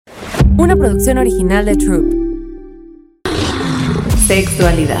Una producción original de Troop.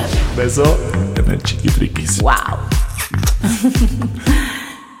 Sexualidad. Beso en el chiquitriquis. ¡Wow!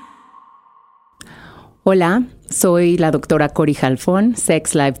 Hola, soy la doctora Cori Halfón,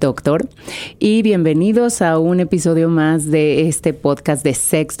 Sex Life Doctor, y bienvenidos a un episodio más de este podcast de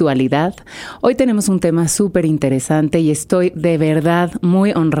Sexualidad. Hoy tenemos un tema súper interesante y estoy de verdad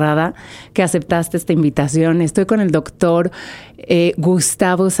muy honrada que aceptaste esta invitación. Estoy con el doctor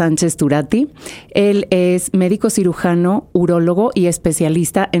Gustavo Sánchez Turati. Él es médico cirujano, urólogo y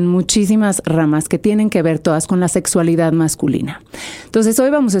especialista en muchísimas ramas que tienen que ver todas con la sexualidad masculina. Entonces, hoy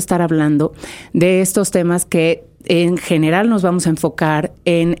vamos a estar hablando de estos temas que en general nos vamos a enfocar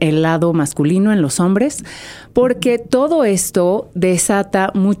en el lado masculino, en los hombres, porque todo esto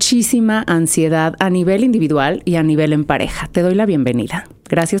desata muchísima ansiedad a nivel individual y a nivel en pareja. Te doy la bienvenida.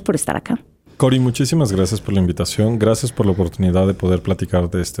 Gracias por estar acá. Cori, muchísimas gracias por la invitación. Gracias por la oportunidad de poder platicar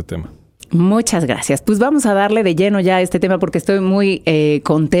de este tema. Muchas gracias. Pues vamos a darle de lleno ya a este tema porque estoy muy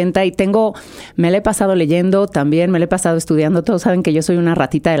contenta y me la he pasado leyendo también, me la he pasado estudiando. Todos saben que yo soy una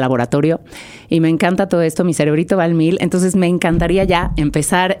ratita de laboratorio y me encanta todo esto, mi cerebrito va al mil. Entonces me encantaría ya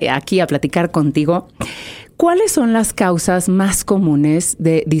empezar aquí a platicar contigo. ¿Cuáles son las causas más comunes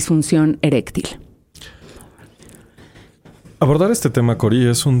de disfunción eréctil? Abordar este tema, Cori,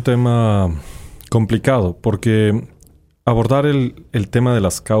 es un tema complicado porque abordar el tema de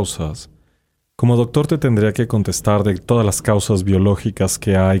las causas, como doctor te tendría que contestar de todas las causas biológicas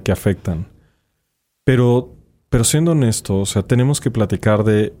que hay que afectan. Pero siendo honesto, o sea, tenemos que platicar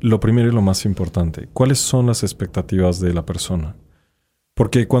de lo primero y lo más importante. ¿Cuáles son las expectativas de la persona?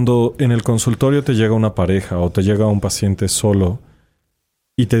 Porque cuando en el consultorio te llega una pareja o te llega un paciente solo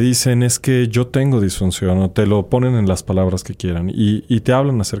y te dicen es que yo tengo disfunción o te lo ponen en las palabras que quieran y te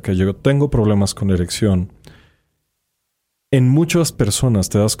hablan acerca de yo tengo problemas con erección. En muchas personas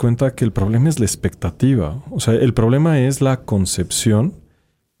te das cuenta que el problema es la expectativa. O sea, el problema es la concepción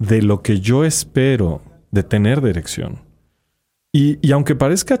de lo que yo espero de tener de erección. Y aunque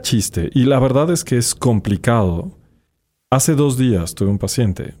parezca chiste, y la verdad es que es complicado, hace 2 días tuve un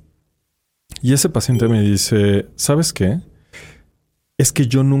paciente y ese paciente me dice, ¿sabes qué? Es que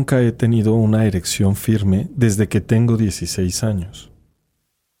yo nunca he tenido una erección firme desde que tengo 16 años.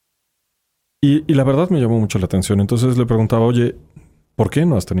 Y la verdad me llamó mucho la atención. Entonces le preguntaba, oye, ¿por qué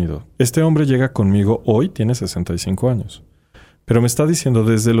no has tenido? Este hombre llega conmigo hoy, tiene 65 años. Pero me está diciendo,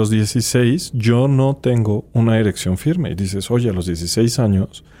 desde los 16 yo no tengo una erección firme. Y dices, oye, a los 16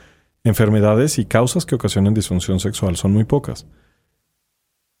 años, enfermedades y causas que ocasionan disfunción sexual son muy pocas.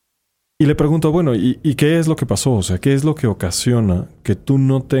 Y le pregunto, bueno, ¿y qué es lo que pasó? O sea, ¿qué es lo que ocasiona que tú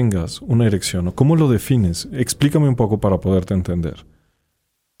no tengas una erección? ¿O cómo lo defines? Explícame un poco para poderte entender.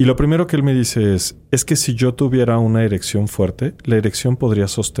 Y lo primero que él me dice es que si yo tuviera una erección fuerte, la erección podría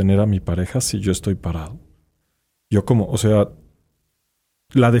sostener a mi pareja si yo estoy parado. Yo como, o sea,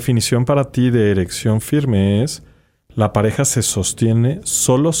 la definición para ti de erección firme es la pareja se sostiene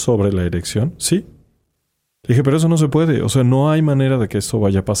solo sobre la erección, ¿sí? Le dije, pero eso no se puede, o sea, no hay manera de que esto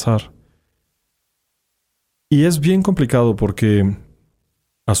vaya a pasar. Y es bien complicado porque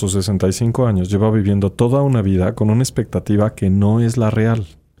a sus 65 años lleva viviendo toda una vida con una expectativa que no es la real.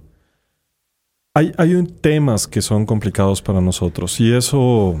 Hay temas que son complicados para nosotros y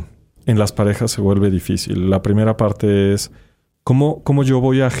eso en las parejas se vuelve difícil. La primera parte es cómo yo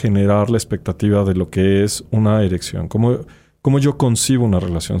voy a generar la expectativa de lo que es una erección, cómo yo concibo una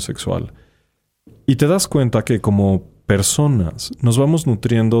relación sexual. Y te das cuenta que como personas nos vamos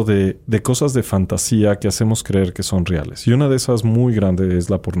nutriendo de cosas de fantasía que hacemos creer que son reales. Y una de esas muy grande es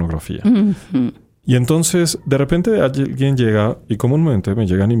la pornografía. Mm-hmm. Y entonces, de repente alguien llega, y comúnmente me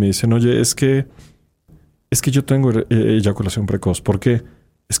llegan y me dicen, oye, es que yo tengo eyaculación precoz. ¿Por qué?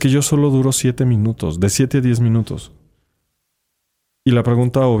 Es que yo solo duro 7 minutos, de 7 a 10 minutos. Y la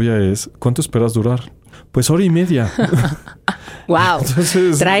pregunta obvia es, ¿cuánto esperas durar? Pues 1 hora y media. ¡Wow!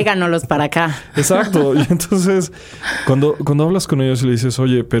 Entonces, tráiganoslos para acá. Exacto. Y entonces, cuando hablas con ellos y le dices,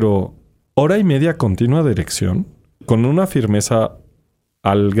 oye, pero 1 hora y media continua de erección, con una firmeza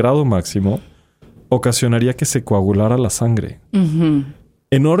al grado máximo, ocasionaría que se coagulara la sangre. Uh-huh.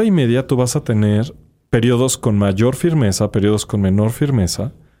 En 1 hora y media tú vas a tener periodos con mayor firmeza, periodos con menor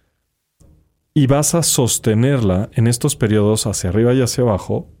firmeza, y vas a sostenerla en estos periodos hacia arriba y hacia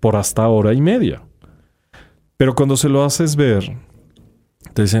abajo por hasta 1 hora y media. Pero cuando se lo haces ver,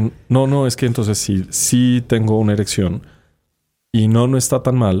 te dicen, no, es que entonces sí tengo una erección y no está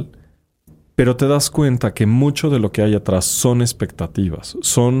tan mal, pero te das cuenta que mucho de lo que hay atrás son expectativas,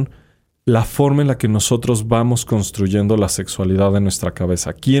 son la forma en la que nosotros vamos construyendo la sexualidad en nuestra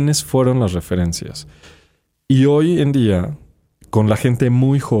cabeza. ¿Quiénes fueron las referencias? Y hoy en día, con la gente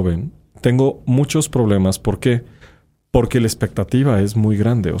muy joven, tengo muchos problemas. ¿Por qué? Porque la expectativa es muy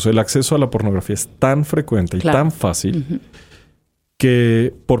grande. O sea, el acceso a la pornografía es tan frecuente y tan fácil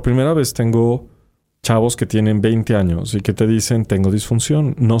que por primera vez tengo chavos que tienen 20 años y que te dicen, tengo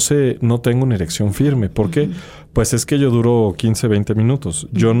disfunción, no tengo una erección firme. ¿Por qué? Pues es que yo duro 15, 20 minutos.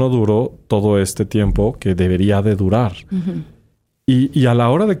 Yo no duro todo este tiempo que debería de durar. Y a la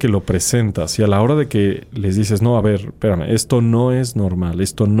hora de que lo presentas y a la hora de que les dices, no, a ver, espérame, esto no es normal,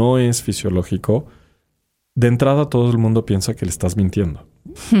 esto no es fisiológico, de entrada todo el mundo piensa que le estás mintiendo.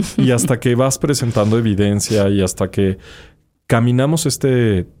 Y hasta que vas presentando evidencia y hasta que caminamos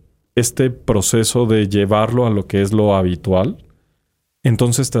este proceso de llevarlo a lo que es lo habitual,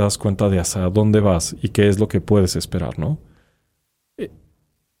 entonces te das cuenta de hacia dónde vas y qué es lo que puedes esperar, ¿no?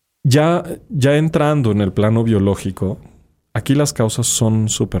 Ya entrando en el plano biológico, aquí las causas son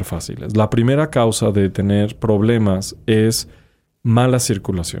súper fáciles. La primera causa de tener problemas es mala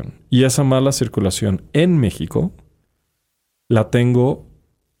circulación. Y esa mala circulación en México la tengo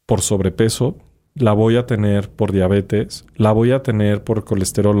por sobrepeso, la voy a tener por diabetes, la voy a tener por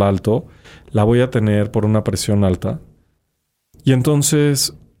colesterol alto, la voy a tener por una presión alta. Y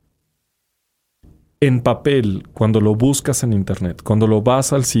entonces, en papel, cuando lo buscas en internet, cuando lo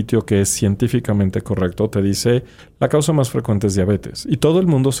vas al sitio que es científicamente correcto, te dice la causa más frecuente es diabetes. Y todo el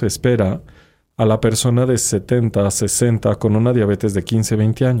mundo se espera a la persona de 70, 60 con una diabetes de 15,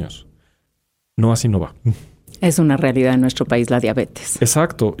 20 años. No, así no va. Es una realidad en nuestro país la diabetes.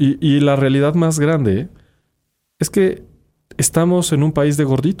 Exacto. Y la realidad más grande es que estamos en un país de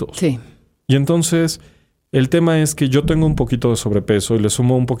gorditos. Sí. Y entonces el tema es que yo tengo un poquito de sobrepeso y le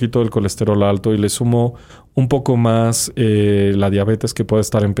sumo un poquito del colesterol alto y le sumo un poco más la diabetes que puede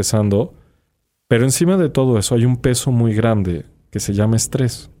estar empezando. Pero encima de todo eso hay un peso muy grande que se llama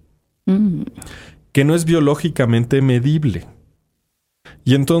estrés. Que no es biológicamente medible.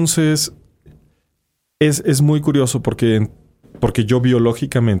 Y entonces es muy curioso porque yo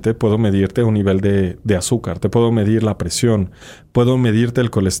biológicamente puedo medirte un nivel de azúcar, te puedo medir la presión, puedo medirte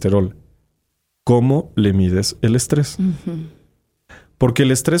el colesterol. ¿Cómo le mides el estrés? Porque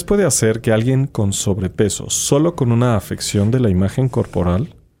el estrés puede hacer que alguien con sobrepeso, solo con una afección de la imagen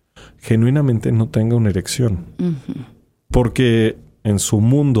corporal, genuinamente no tenga una erección. Porque en su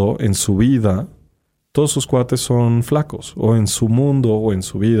mundo, en su vida, todos sus cuates son flacos. O en su mundo o en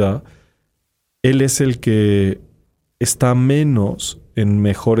su vida, él es el que está menos en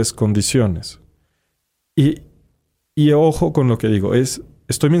mejores condiciones. Y ojo con lo que digo,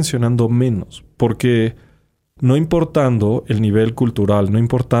 estoy mencionando menos, porque no importando el nivel cultural, no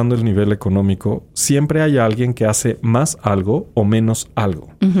importando el nivel económico, siempre hay alguien que hace más algo o menos algo.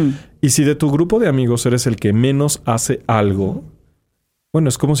 Y si de tu grupo de amigos eres el que menos hace algo, bueno,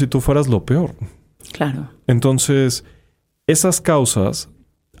 es como si tú fueras lo peor. Claro. Entonces, esas causas,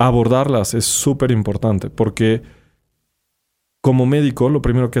 abordarlas es súper importante porque como médico lo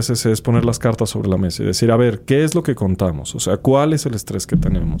primero que haces es poner las cartas sobre la mesa y decir, a ver, ¿qué es lo que contamos? O sea, ¿cuál es el estrés que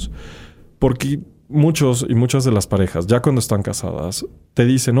tenemos? Porque muchos y muchas de las parejas, ya cuando están casadas, te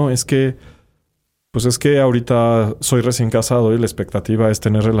dicen, no, es que ahorita soy recién casado y la expectativa es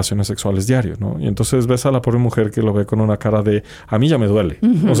tener relaciones sexuales diario, ¿no? Y entonces ves a la pobre mujer que lo ve con una cara de, a mí ya me duele.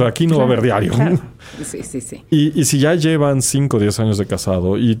 O sea, aquí no va a haber diario. Claro. Sí. Y si ya llevan 5 o 10 años de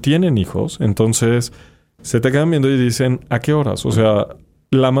casado y tienen hijos, entonces se te quedan viendo y dicen, ¿a qué horas? O sea,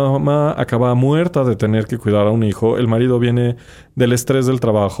 la mamá acaba muerta de tener que cuidar a un hijo. El marido viene del estrés del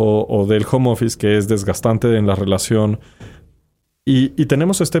trabajo o del home office que es desgastante en la relación. Y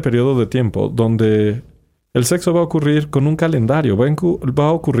tenemos este periodo de tiempo donde el sexo va a ocurrir con un calendario, va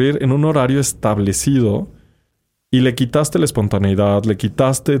a ocurrir en un horario establecido y le quitaste la espontaneidad, le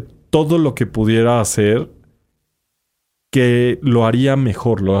quitaste todo lo que pudiera hacer que lo haría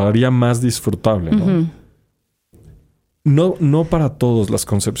mejor, lo haría más disfrutable, ¿no? No para todos las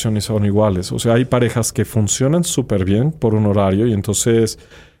concepciones son iguales. O sea, hay parejas que funcionan súper bien por un horario y entonces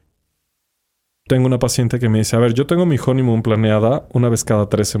tengo una paciente que me dice, a ver, yo tengo mi honeymoon planeada una vez cada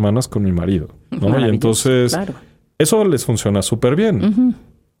 3 semanas con mi marido, ¿no? Y entonces eso les funciona súper bien.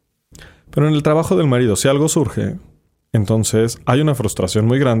 Pero en el trabajo del marido, si algo surge, entonces hay una frustración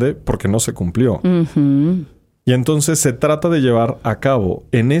muy grande porque no se cumplió. Y entonces se trata de llevar a cabo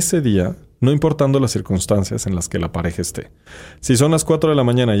en ese día, no importando las circunstancias en las que la pareja esté. Si son las 4 de la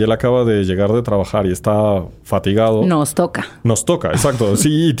mañana y él acaba de llegar de trabajar y está fatigado. Nos toca, exacto.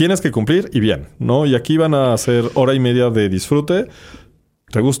 Sí, tienes que cumplir y bien, ¿no? Y aquí van a hacer 1:30 de disfrute,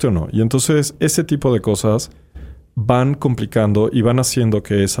 te guste o no. Y entonces ese tipo de cosas van complicando y van haciendo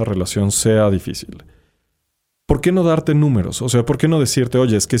que esa relación sea difícil. ¿Por qué no darte números? O sea, ¿por qué no decirte,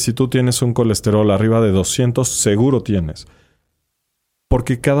 oye, es que si tú tienes un colesterol arriba de 200, seguro tienes?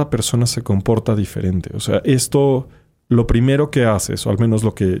 porque cada persona se comporta diferente. O sea, esto, lo primero que haces, o al menos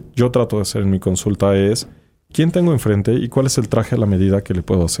lo que yo trato de hacer en mi consulta es, ¿quién tengo enfrente y cuál es el traje a la medida que le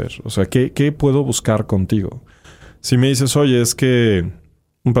puedo hacer? O sea, ¿qué puedo buscar contigo? Si me dices, oye, es que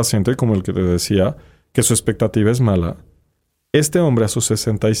un paciente como el que te decía, que su expectativa es mala, este hombre a sus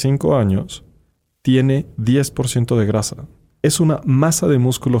 65 años tiene 10% de grasa. Es una masa de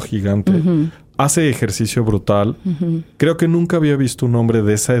músculo gigante. Hace ejercicio brutal. Creo que nunca había visto un hombre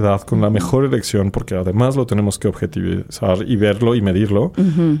de esa edad con la mejor erección, porque además lo tenemos que objetivizar y verlo y medirlo.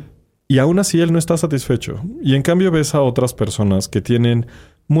 Y aún así él no está satisfecho. Y en cambio ves a otras personas que tienen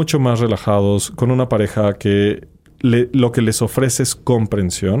mucho más relajados, con una pareja que lo que les ofrece es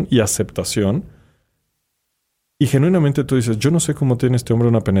comprensión y aceptación. Y genuinamente tú dices, yo no sé cómo tiene este hombre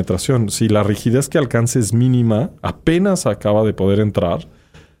una penetración. Si la rigidez que alcanza es mínima, apenas acaba de poder entrar,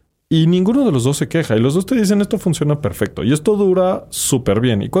 y ninguno de los dos se queja. Y los dos te dicen, esto funciona perfecto. Y esto dura súper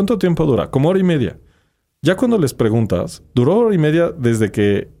bien. ¿Y cuánto tiempo dura? Como 1 hora y media. Ya cuando les preguntas, duró 1 hora y media desde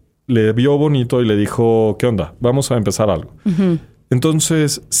que le vio bonito y le dijo, ¿qué onda? Vamos a empezar algo.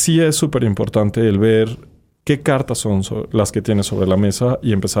 Entonces, sí es súper importante el ver qué cartas son las que tienes sobre la mesa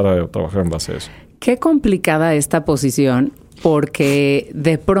y empezar a trabajar en base a eso. Qué complicada esta posición, porque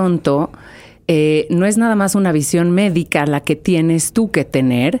de pronto no es nada más una visión médica la que tienes tú que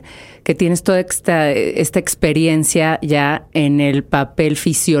tener, que tienes toda esta experiencia ya en el papel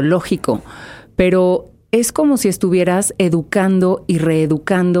fisiológico, pero es como si estuvieras educando y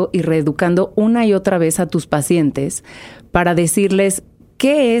reeducando una y otra vez a tus pacientes para decirles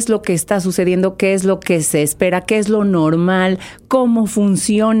qué es lo que está sucediendo, qué es lo que se espera, qué es lo normal, cómo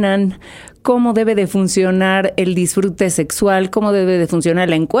funcionan, cómo debe de funcionar el disfrute sexual, cómo debe de funcionar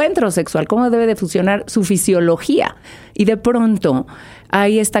el encuentro sexual, cómo debe de funcionar su fisiología. Y de pronto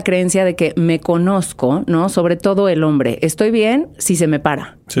hay esta creencia de que me conozco, ¿no? Sobre todo el hombre. Estoy bien si se me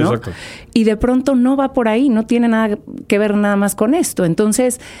para, ¿no? Sí, exacto. Y de pronto no va por ahí, no tiene nada que ver nada más con esto.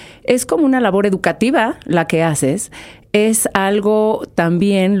 Entonces, es como una labor educativa la que haces. Es algo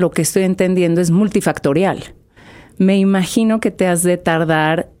también, lo que estoy entendiendo, es multifactorial. Me imagino que te has de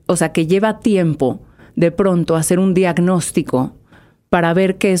tardar, o sea, que lleva tiempo de pronto hacer un diagnóstico para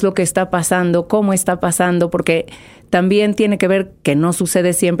ver qué es lo que está pasando, cómo está pasando, porque también tiene que ver que no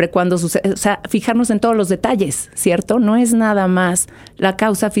sucede siempre, cuando sucede, o sea, fijarnos en todos los detalles, ¿cierto? No es nada más la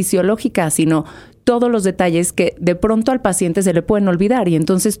causa fisiológica, sino todos los detalles que de pronto al paciente se le pueden olvidar, y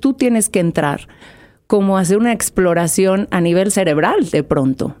entonces tú tienes que entrar como hacer una exploración a nivel cerebral de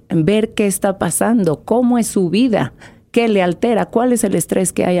pronto, en ver qué está pasando, cómo es su vida, qué le altera, cuál es el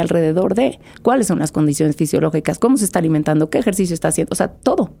estrés que hay alrededor de, cuáles son las condiciones fisiológicas, cómo se está alimentando, qué ejercicio está haciendo, o sea,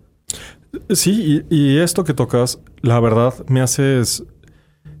 todo. Sí, y esto que tocas, la verdad, me haces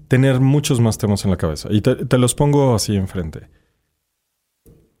tener muchos más temas en la cabeza. Y te los pongo así enfrente.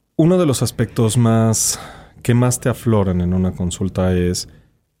 Uno de los aspectos que más te afloran en una consulta es,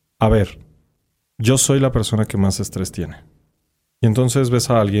 a ver, yo soy la persona que más estrés tiene. Y entonces ves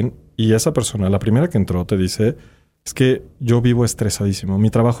a alguien y esa persona, la primera que entró, te dice, es que yo vivo estresadísimo.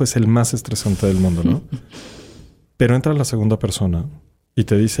 Mi trabajo es el más estresante del mundo, ¿no? Pero entra la segunda persona y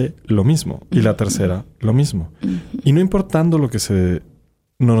te dice lo mismo. Y la tercera, lo mismo. Y no importando lo que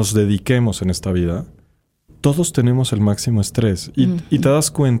nos dediquemos en esta vida, todos tenemos el máximo estrés. Y te das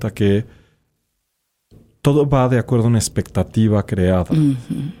cuenta que todo va de acuerdo a una expectativa creada.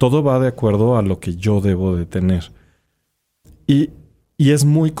 Todo va de acuerdo a lo que yo debo de tener. Y es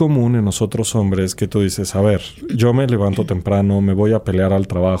muy común en nosotros hombres que tú dices, a ver, yo me levanto temprano, me voy a pelear al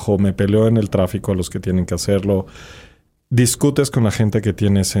trabajo, me peleo en el tráfico a los que tienen que hacerlo, discutes con la gente que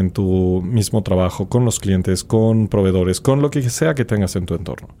tienes en tu mismo trabajo, con los clientes, con proveedores, con lo que sea que tengas en tu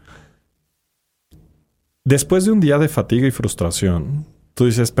entorno. Después de un día de fatiga y frustración, tú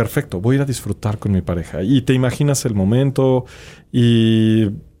dices, perfecto, voy a ir a disfrutar con mi pareja. Y te imaginas el momento y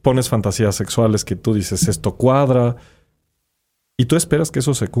pones fantasías sexuales que tú dices, esto cuadra. Y tú esperas que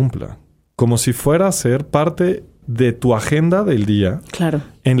eso se cumpla. Como si fuera a ser parte de tu agenda del día. Claro.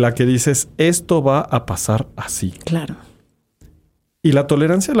 En la que dices, esto va a pasar así. Claro. Y la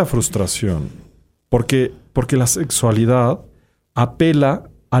tolerancia a la frustración. Porque la sexualidad apela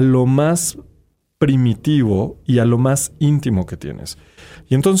a lo más primitivo y a lo más íntimo que tienes.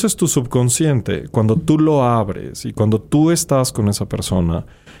 Y entonces tu subconsciente, cuando tú lo abres y cuando tú estás con esa persona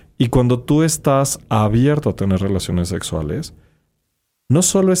y cuando tú estás abierto a tener relaciones sexuales, no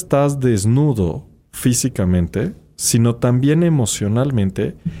solo estás desnudo físicamente, sino también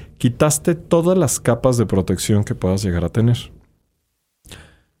emocionalmente, quitaste todas las capas de protección que puedas llegar a tener.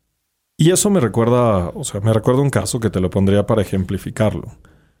 Y eso me recuerda un caso que te lo pondría para ejemplificarlo.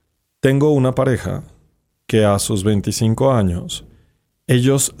 Tengo una pareja que a sus 25 años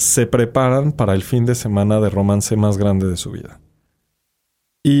ellos se preparan para el fin de semana de romance más grande de su vida.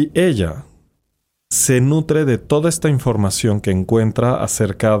 Y ella se nutre de toda esta información que encuentra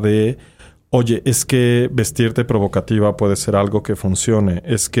acerca de, oye, es que vestirte provocativa puede ser algo que funcione,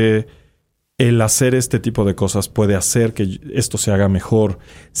 es que el hacer este tipo de cosas puede hacer que esto se haga mejor.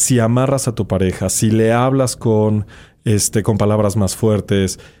 Si amarras a tu pareja, si le hablas con palabras más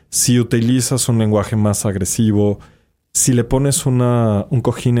fuertes, si utilizas un lenguaje más agresivo, si le pones un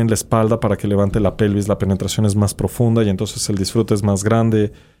cojín en la espalda para que levante la pelvis, la penetración es más profunda y entonces el disfrute es más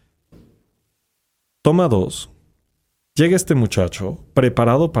grande. Toma 2. Llega este muchacho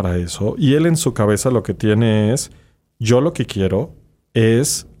preparado para eso y él en su cabeza lo que tiene es, yo lo que quiero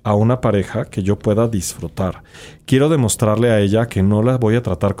es a una pareja que yo pueda disfrutar. Quiero demostrarle a ella que no la voy a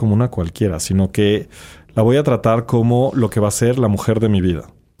tratar como una cualquiera, sino que la voy a tratar como lo que va a ser la mujer de mi vida.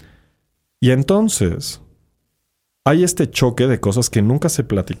 Y entonces hay este choque de cosas que nunca se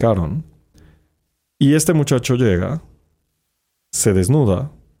platicaron y este muchacho llega, se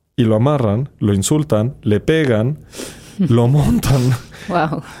desnuda y lo amarran, lo insultan, le pegan, lo montan.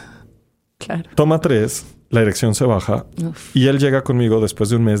 Wow. Claro. Toma 3. La erección se baja. Uf. Y él llega conmigo después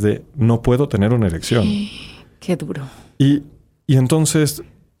de un mes de no puedo tener una erección. Qué duro. Y entonces,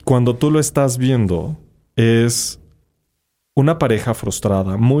 cuando tú lo estás viendo, es una pareja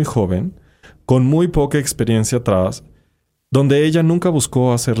frustrada, muy joven, con muy poca experiencia atrás, donde ella nunca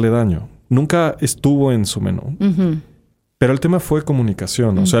buscó hacerle daño. Nunca estuvo en su menú. Uh-huh. Pero el tema fue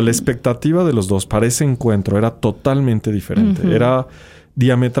comunicación. Uh-huh. O sea, la expectativa de los dos para ese encuentro era totalmente diferente. Uh-huh. Era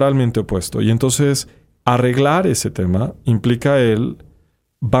diametralmente opuesto. Y entonces arreglar ese tema implica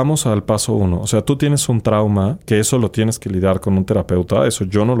vamos al paso 1. O sea, tú tienes un trauma, que eso lo tienes que lidiar con un terapeuta, eso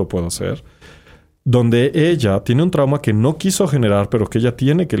yo no lo puedo hacer, donde ella tiene un trauma que no quiso generar, pero que ella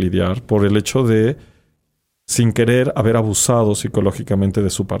tiene que lidiar por el hecho de, sin querer, haber abusado psicológicamente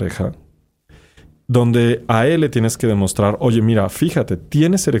de su pareja, donde a él le tienes que demostrar, oye, mira, fíjate,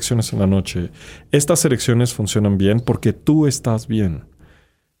 tienes erecciones en la noche, estas erecciones funcionan bien porque tú estás bien.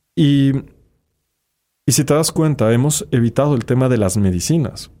 Y si te das cuenta, hemos evitado el tema de las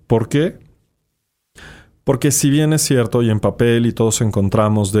medicinas. ¿Por qué? Porque si bien es cierto y en papel y todos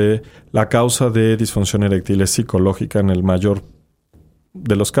encontramos de la causa de disfunción eréctil es psicológica en el mayor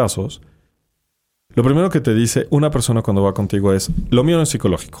de los casos, lo primero que te dice una persona cuando va contigo es, lo mío no es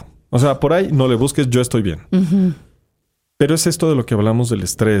psicológico. O sea, por ahí no le busques, yo estoy bien. Uh-huh. Pero es esto de lo que hablamos del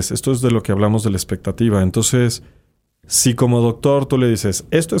estrés, esto es de lo que hablamos de la expectativa. Entonces, si como doctor tú le dices,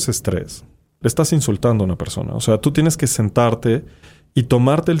 esto es estrés, le estás insultando a una persona. O sea, tú tienes que sentarte y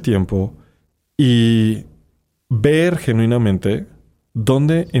tomarte el tiempo y ver genuinamente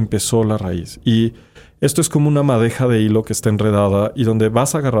dónde empezó la raíz. Y esto es como una madeja de hilo que está enredada y donde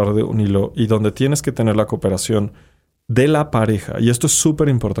vas a agarrar de un hilo y donde tienes que tener la cooperación de la pareja. Y esto es súper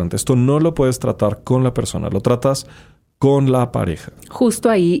importante. Esto no lo puedes tratar con la persona, lo tratas con la pareja. Justo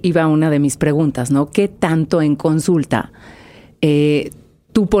ahí iba una de mis preguntas, ¿no? ¿Qué tanto en consulta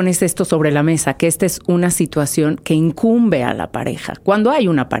tú pones esto sobre la mesa, que esta es una situación que incumbe a la pareja? Cuando hay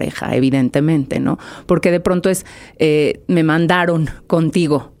una pareja, evidentemente, ¿no? Porque de pronto es, me mandaron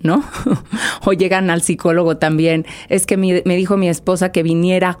contigo, ¿no? O llegan al psicólogo también. Es que me dijo mi esposa que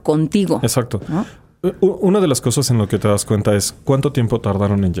viniera contigo. Exacto. ¿No? Una de las cosas en lo que te das cuenta es cuánto tiempo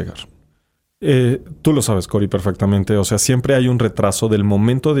tardaron en llegar. Tú lo sabes, Cori, perfectamente. O sea, siempre hay un retraso del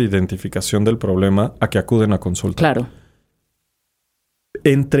momento de identificación del problema a que acuden a consulta. Claro.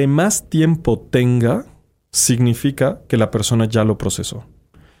 Entre más tiempo tenga, significa que la persona ya lo procesó.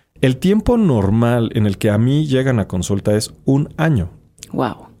 El tiempo normal en el que a mí llegan a consulta es 1 año.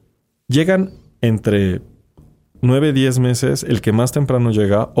 Wow. Llegan entre 9, 10 meses, el que más temprano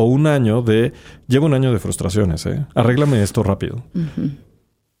llega, o 1 año llevo 1 año de frustraciones, arréglame esto rápido. Uh-huh.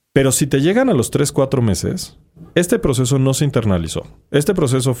 Pero si te llegan a los 3, 4 meses, este proceso no se internalizó. Este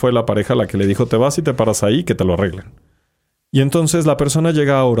proceso fue la pareja la que le dijo, te vas y te paras ahí, que te lo arreglen. Y entonces la persona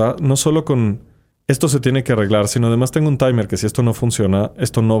llega ahora no solo con esto se tiene que arreglar, sino además tengo un timer que si esto no funciona,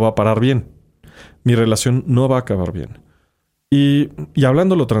 esto no va a parar bien. Mi relación no va a acabar bien. Y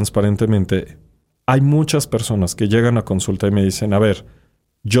hablándolo transparentemente, hay muchas personas que llegan a consulta y me dicen, a ver,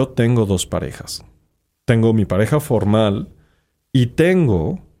 yo tengo 2 parejas. Tengo mi pareja formal y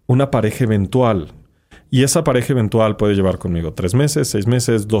tengo una pareja eventual. Y esa pareja eventual puede llevar conmigo 3 meses, 6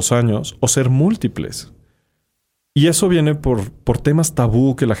 meses, 2 años o ser múltiples. Y eso viene por temas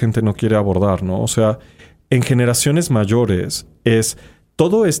tabú que la gente no quiere abordar, ¿no? O sea, en generaciones mayores es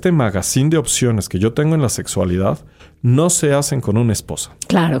todo este magazine de opciones que yo tengo en la sexualidad no se hacen con una esposa.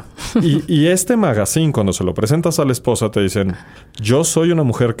 Claro. Y este magazine, cuando se lo presentas a la esposa, te dicen, yo soy una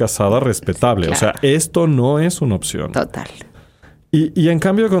mujer casada respetable. Claro. O sea, esto no es una opción. Total. Y en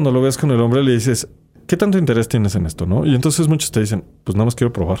cambio, cuando lo ves con el hombre, le dices, ¿qué tanto interés tienes en esto, no? Y entonces muchos te dicen, pues nada más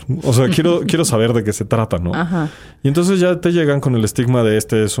quiero probar. O sea, quiero saber de qué se trata, ¿no? Ajá. Y entonces ya te llegan con el estigma de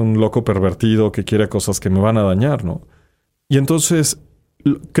este es un loco pervertido que quiere cosas que me van a dañar, ¿no? Y entonces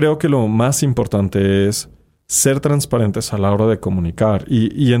creo que lo más importante es ser transparentes a la hora de comunicar.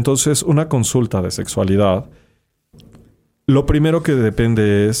 Y entonces una consulta de sexualidad, lo primero que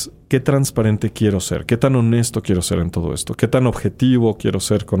depende es qué transparente quiero ser, qué tan honesto quiero ser en todo esto, qué tan objetivo quiero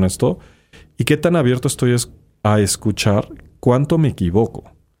ser con esto y qué tan abierto estoy a escuchar cuánto me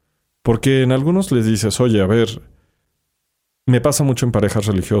equivoco. Porque en algunos les dices, oye, a ver, me pasa mucho en parejas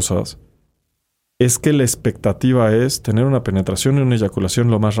religiosas, es que la expectativa es tener una penetración y una eyaculación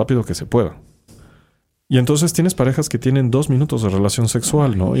lo más rápido que se pueda. Y entonces tienes parejas que tienen 2 minutos de relación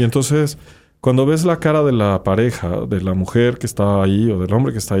sexual, ¿no? Y entonces, cuando ves la cara de la pareja, de la mujer que está ahí o del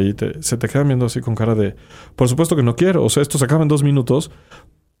hombre que está ahí, se te quedan viendo así con cara de, por supuesto que no quiero. O sea, esto se acaba en 2 minutos.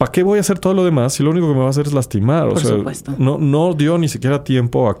 ¿Para qué voy a hacer todo lo demás si lo único que me va a hacer es lastimar? O sea, supuesto. No dio ni siquiera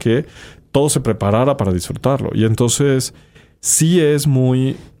tiempo a que todo se preparara para disfrutarlo. Y entonces, sí es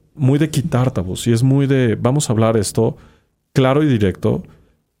muy, muy de quitar tabús. Y es muy de, vamos a hablar esto claro y directo.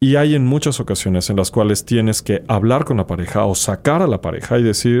 Y hay en muchas ocasiones en las cuales tienes que hablar con la pareja o sacar a la pareja y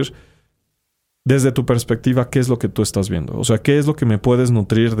decir, desde tu perspectiva, ¿qué es lo que tú estás viendo? O sea, ¿qué es lo que me puedes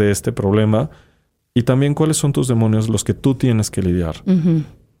nutrir de este problema? Y también, ¿cuáles son tus demonios los que tú tienes que lidiar? Uh-huh.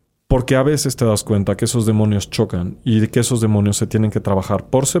 Porque a veces te das cuenta que esos demonios chocan y que esos demonios se tienen que trabajar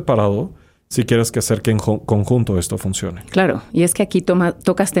por separado si quieres que hacer que en conjunto esto funcione. Claro, y es que aquí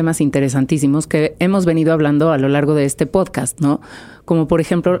tocas temas interesantísimos que hemos venido hablando a lo largo de este podcast, ¿no? Como por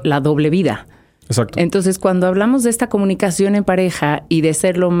ejemplo la doble vida. Exacto. Entonces, cuando hablamos de esta comunicación en pareja y de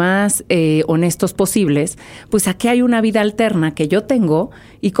ser lo más honestos posibles, pues aquí hay una vida alterna que yo tengo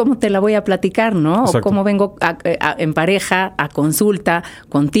y cómo te la voy a platicar, ¿no? Exacto. O cómo vengo en pareja a consulta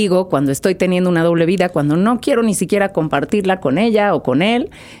contigo cuando estoy teniendo una doble vida, cuando no quiero ni siquiera compartirla con ella o con él.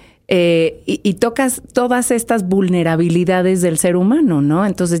 Y tocas todas estas vulnerabilidades del ser humano, ¿no?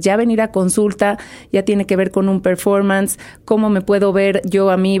 Entonces ya venir a consulta ya tiene que ver con un performance, cómo me puedo ver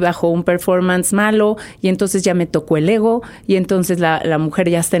yo a mí bajo un performance malo y entonces ya me tocó el ego y entonces la mujer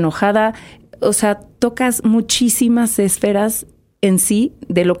ya está enojada. O sea, tocas muchísimas esferas en sí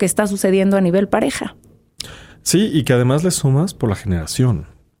de lo que está sucediendo a nivel pareja. Sí, y que además le sumas por la generación.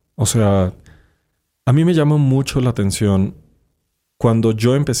 O sea, a mí me llama mucho la atención. Cuando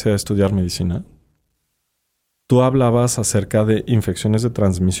yo empecé a estudiar medicina, tú hablabas acerca de infecciones de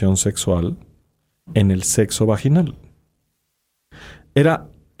transmisión sexual en el sexo vaginal. Era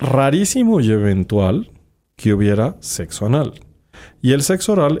rarísimo y eventual que hubiera sexo anal. Y el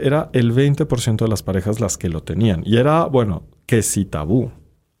sexo oral era el 20% de las parejas las que lo tenían. Y era, bueno, que sí tabú.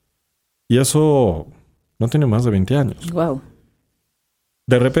 Y eso no tiene más de 20 años. Wow.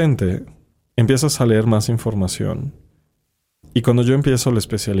 De repente, empiezas a leer más información. Y cuando yo empiezo la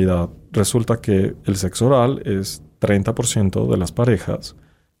especialidad, resulta que el sexo oral es 30% de las parejas.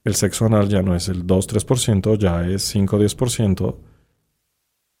 El sexo anal ya no es el 2-3%, ya es 5-10%.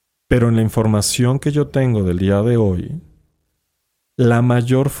 Pero en la información que yo tengo del día de hoy, la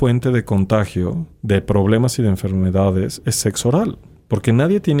mayor fuente de contagio de problemas y de enfermedades es sexo oral. Porque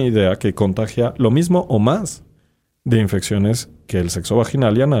nadie tiene idea que contagia lo mismo o más de infecciones que el sexo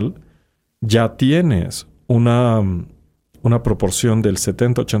vaginal y anal. Ya tienes una proporción del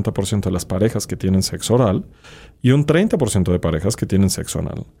 70-80% de las parejas que tienen sexo oral y un 30% de parejas que tienen sexo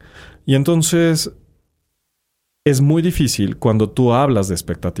anal. Y entonces es muy difícil cuando tú hablas de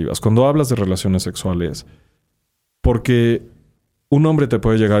expectativas, cuando hablas de relaciones sexuales, porque un hombre te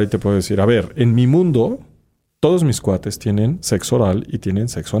puede llegar y te puede decir, a ver, en mi mundo todos mis cuates tienen sexo oral y tienen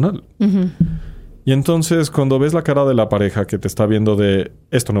sexo anal. Uh-huh. Y entonces, cuando ves la cara de la pareja que te está viendo de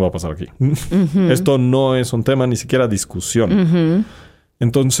esto no va a pasar aquí. Uh-huh. Esto no es un tema, ni siquiera discusión. Uh-huh.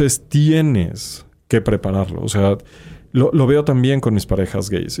 Entonces, tienes que prepararlo. O sea, lo veo también con mis parejas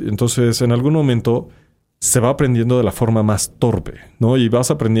gays. Entonces, en algún momento se va aprendiendo de la forma más torpe, ¿no? Y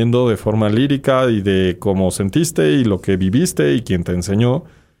vas aprendiendo de forma lírica y de cómo sentiste y lo que viviste y quién te enseñó.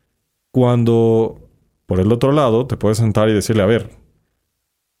 Cuando, por el otro lado, te puedes sentar y decirle, a ver,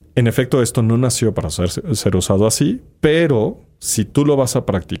 en efecto, esto no nació para ser usado así, pero si tú lo vas a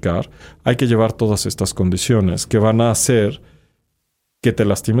practicar, hay que llevar todas estas condiciones que van a hacer que te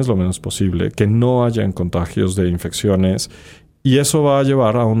lastimes lo menos posible, que no hayan contagios de infecciones, y eso va a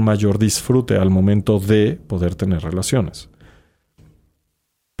llevar a un mayor disfrute al momento de poder tener relaciones.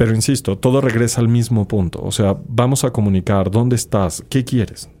 Pero insisto, todo regresa al mismo punto. O sea, vamos a comunicar dónde estás, qué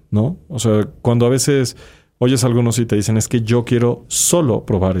quieres, ¿no? O sea, cuando a veces oyes a algunos y te dicen, es que yo quiero solo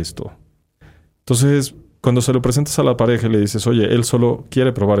probar esto. Entonces, cuando se lo presentas a la pareja y le dices, oye, él solo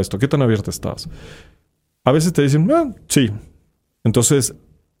quiere probar esto, ¿qué tan abierta estás? A veces te dicen, sí. Entonces,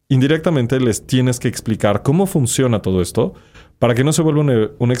 indirectamente les tienes que explicar cómo funciona todo esto para que no se vuelva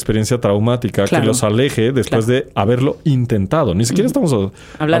una experiencia traumática que los aleje después de haberlo intentado. Ni siquiera estamos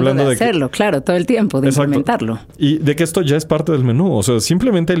hablando de hacerlo, claro, todo el tiempo, de implementarlo. Y de que esto ya es parte del menú. O sea,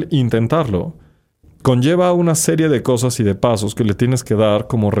 simplemente el intentarlo conlleva una serie de cosas y de pasos que le tienes que dar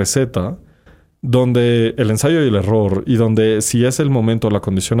como receta, donde el ensayo y el error, y donde si es el momento, la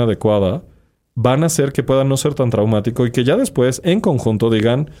condición adecuada, van a hacer que pueda no ser tan traumático y que ya después, en conjunto,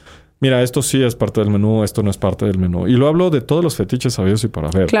 digan, mira, esto sí es parte del menú, esto no es parte del menú. Y lo hablo de todos los fetiches sabidos y por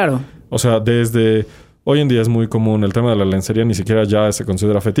haber. Claro. O sea, desde... Hoy en día es muy común el tema de la lencería, ni siquiera ya se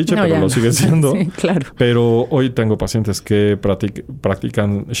considera fetiche, pero lo sigue siendo. Sí, claro. Pero hoy tengo pacientes que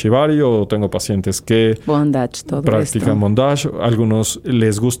practican shibari o tengo pacientes que bondage, todo practican bondage. Algunos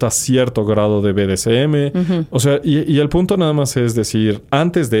les gusta cierto grado de BDSM. Uh-huh. O sea, y el punto nada más es decir,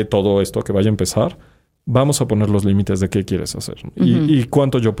 antes de todo esto que vaya a empezar, vamos a poner los límites de qué quieres hacer y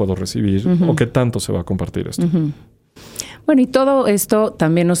cuánto yo puedo recibir o qué tanto se va a compartir esto. Bueno, y todo esto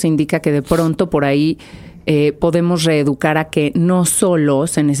también nos indica que de pronto por ahí podemos reeducar a que no solo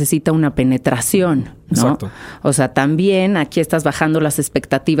se necesita una penetración, ¿no? Exacto. O sea, también aquí estás bajando las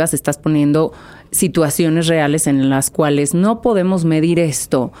expectativas, estás poniendo situaciones reales en las cuales no podemos medir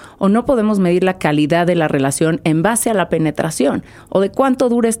esto o no podemos medir la calidad de la relación en base a la penetración o de cuánto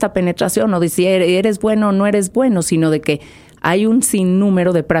dura esta penetración o de si eres bueno o no eres bueno, sino de que hay un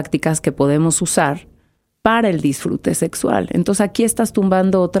sinnúmero de prácticas que podemos usar para el disfrute sexual. Entonces aquí estás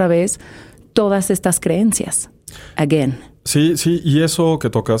tumbando otra vez todas estas creencias. Again. Sí, y eso que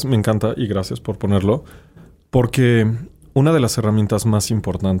tocas me encanta y gracias por ponerlo, porque una de las herramientas más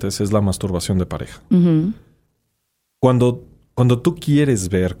importantes es la masturbación de pareja. Uh-huh. Cuando tú quieres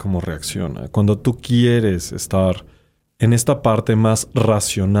ver cómo reacciona, cuando tú quieres estar en esta parte más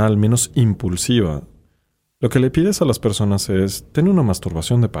racional, menos impulsiva, lo que le pides a las personas es, ten una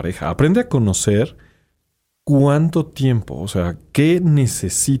masturbación de pareja, aprende a conocer cuánto tiempo, o sea, qué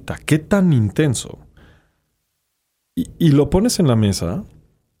necesita, qué tan intenso. Y lo pones en la mesa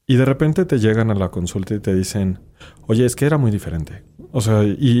y de repente te llegan a la consulta y te dicen, oye, es que era muy diferente. O sea,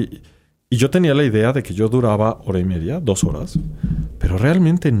 y yo tenía la idea de que yo duraba 1:30, 2 horas, pero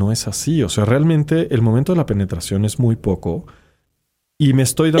realmente no es así. O sea, realmente el momento de la penetración es muy poco y me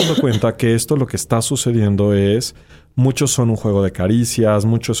estoy dando cuenta que esto lo que está sucediendo es, muchos son un juego de caricias,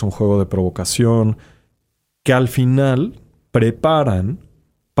 muchos son un juego de provocación, que al final preparan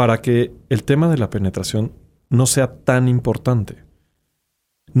para que el tema de la penetración no sea tan importante.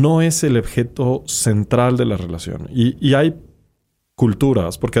 No es el objeto central de la relación. Y hay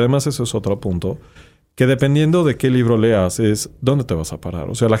culturas, porque además eso es otro punto, que dependiendo de qué libro leas es dónde te vas a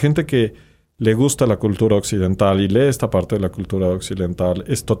parar. O sea, la gente que le gusta la cultura occidental y lee esta parte de la cultura occidental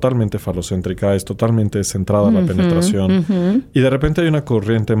es totalmente falocéntrica, es totalmente centrada en la penetración. Y de repente hay una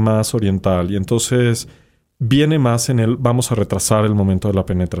corriente más oriental y entonces viene más en el vamos a retrasar el momento de la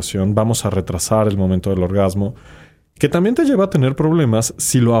penetración, vamos a retrasar el momento del orgasmo, que también te lleva a tener problemas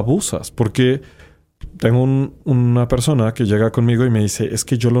si lo abusas, porque tengo una persona que llega conmigo y me dice, es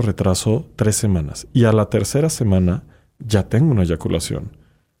que yo lo retraso 3 semanas y a la 3ª semana ya tengo una eyaculación.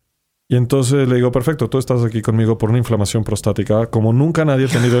 Y entonces le digo, perfecto, tú estás aquí conmigo por una inflamación prostática como nunca nadie ha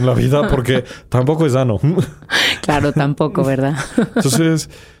tenido en la vida porque tampoco es sano. Claro, tampoco, ¿verdad? Entonces,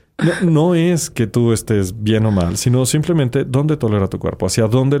 no es que tú estés bien o mal, sino simplemente dónde tolera tu cuerpo, hacia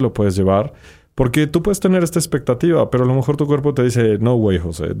dónde lo puedes llevar. Porque tú puedes tener esta expectativa, pero a lo mejor tu cuerpo te dice, no way,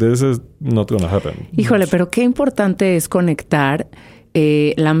 José, this is not gonna happen. Híjole, pero qué importante es conectar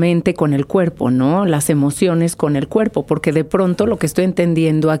la mente con el cuerpo, ¿no? Las emociones con el cuerpo, porque de pronto lo que estoy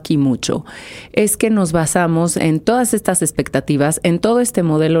entendiendo aquí mucho es que nos basamos en todas estas expectativas, en todo este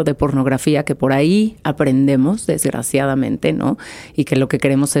modelo de pornografía que por ahí aprendemos, desgraciadamente, ¿no? Y que lo que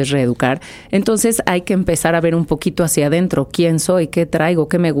queremos es reeducar. Entonces hay que empezar a ver un poquito hacia adentro, quién soy, qué traigo,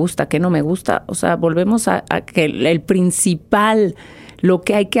 qué me gusta, qué no me gusta. O sea, volvemos a que el principal, lo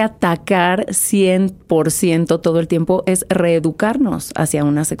que hay que atacar 100% todo el tiempo es reeducarnos hacia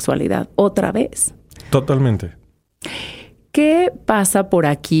una sexualidad otra vez. Totalmente. ¿Qué pasa por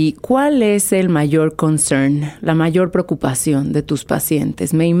aquí? ¿Cuál es el mayor concern, la mayor preocupación de tus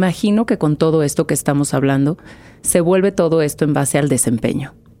pacientes? Me imagino que con todo esto que estamos hablando, se vuelve todo esto en base al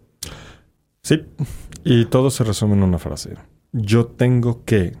desempeño. Sí, y todo se resume en una frase. Yo tengo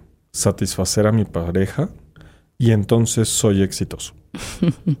que satisfacer a mi pareja y entonces soy exitoso.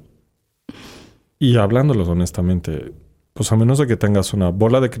 Y hablándolos honestamente, pues a menos de que tengas una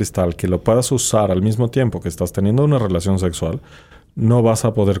bola de cristal que lo puedas usar al mismo tiempo que estás teniendo una relación sexual, no vas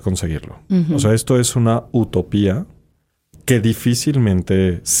a poder conseguirlo. O sea, esto es una utopía que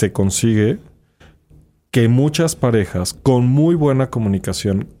difícilmente se consigue, que muchas parejas con muy buena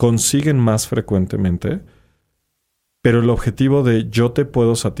comunicación consiguen más frecuentemente, pero el objetivo de yo te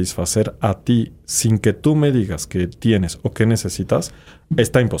puedo satisfacer a ti sin que tú me digas qué tienes o qué necesitas,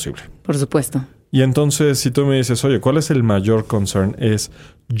 está imposible. Por supuesto. Y entonces, si tú me dices, oye, ¿cuál es el mayor concern? Es,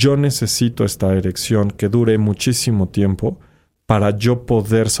 yo necesito esta erección que dure muchísimo tiempo para yo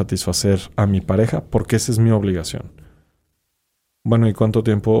poder satisfacer a mi pareja, porque esa es mi obligación. Bueno, ¿y cuánto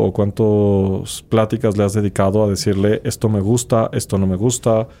tiempo o cuántas pláticas le has dedicado a decirle esto me gusta, esto no me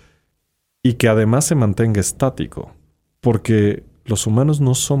gusta? Y que además se mantenga estático, porque los humanos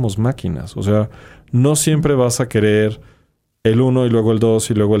no somos máquinas. O sea, no siempre vas a querer el 1 y luego el 2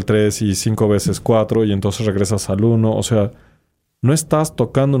 y luego el 3 y 5 veces 4 y entonces regresas al 1. O sea, no estás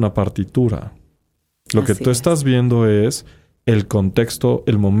tocando una partitura. Lo que tú estás viendo es el contexto,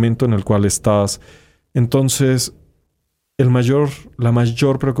 el momento en el cual estás. Entonces, la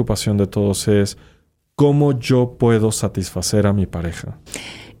mayor preocupación de todos es cómo yo puedo satisfacer a mi pareja.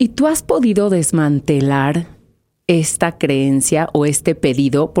 ¿Y tú has podido desmantelar esta creencia o este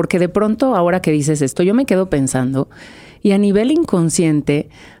pedido? Porque de pronto, ahora que dices esto, yo me quedo pensando, y a nivel inconsciente,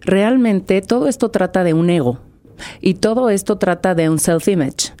 realmente todo esto trata de un ego. Y todo esto trata de un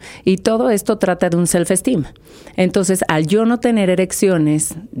self-image. Y todo esto trata de un self-esteem. Entonces, al yo no tener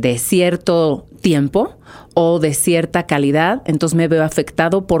erecciones de cierto tiempo o de cierta calidad, entonces me veo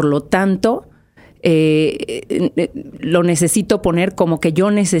afectado. Por lo tanto, lo necesito poner como que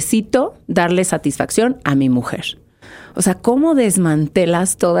yo necesito darle satisfacción a mi mujer. O sea, ¿cómo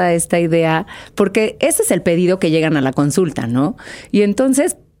desmantelas toda esta idea? Porque ese es el pedido que llegan a la consulta, ¿no? Y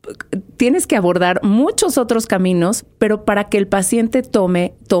entonces tienes que abordar muchos otros caminos, pero para que el paciente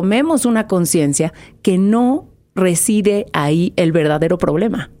tomemos una conciencia que no reside ahí el verdadero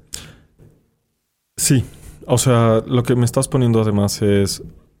problema. Sí, o sea, lo que me estás poniendo además es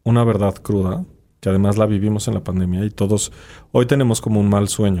una verdad cruda, que además la vivimos en la pandemia y todos hoy tenemos como un mal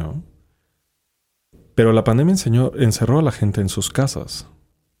sueño. Pero la pandemia encerró a la gente en sus casas.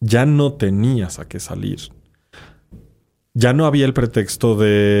 Ya no tenías a qué salir. Ya no había el pretexto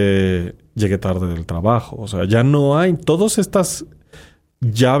de llegué tarde del trabajo. O sea, ya no hay todas estas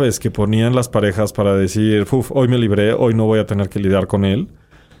llaves que ponían las parejas para decir, hoy me libré, hoy no voy a tener que lidiar con él.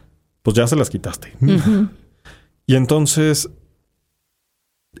 Pues ya se las quitaste. Uh-huh. Y entonces,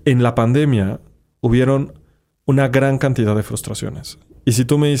 en la pandemia, hubieron una gran cantidad de frustraciones. Y si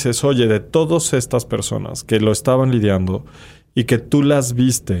tú me dices, oye, de todas estas personas que lo estaban lidiando y que tú las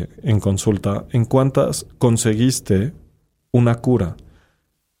viste en consulta, ¿en cuántas conseguiste una cura?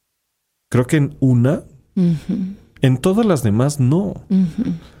 Creo que en una. Uh-huh. En todas las demás no.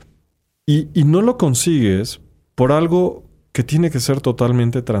 Uh-huh. Y no lo consigues por algo que tiene que ser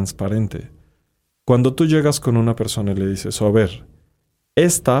totalmente transparente. Cuando tú llegas con una persona y le dices, a ver,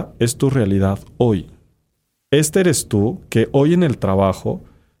 esta es tu realidad hoy. Este eres tú que hoy en el trabajo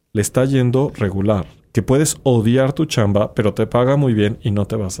le está yendo regular, que puedes odiar tu chamba, pero te paga muy bien y no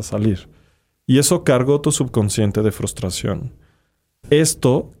te vas a salir. Y eso cargó tu subconsciente de frustración.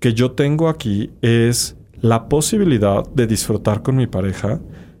 Esto que yo tengo aquí es la posibilidad de disfrutar con mi pareja,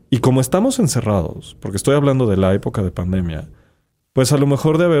 y como estamos encerrados, porque estoy hablando de la época de pandemia, pues a lo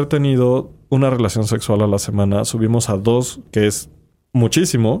mejor de haber tenido una relación sexual a la semana, subimos a 2, que es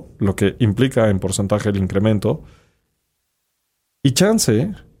muchísimo, lo que implica en porcentaje el incremento. Y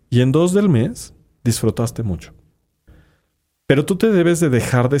chance, y en 2 del mes, disfrutaste mucho. Pero tú te debes de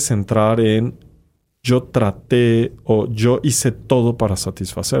dejar de centrar en yo traté o yo hice todo para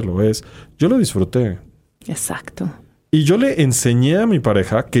satisfacerlo. Yo lo disfruté. Exacto. Y yo le enseñé a mi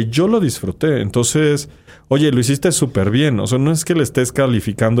pareja que yo lo disfruté. Entonces, oye, lo hiciste súper bien. O sea, no es que le estés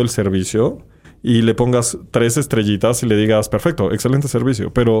calificando el servicio y le pongas 3 estrellitas y le digas, perfecto, excelente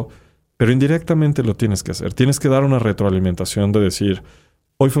servicio. Pero indirectamente lo tienes que hacer. Tienes que dar una retroalimentación de decir,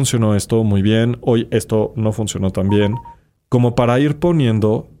 hoy funcionó esto muy bien, hoy esto no funcionó tan bien. Como para ir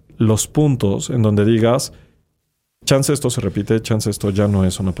poniendo los puntos en donde digas, chance esto se repite, chance esto ya no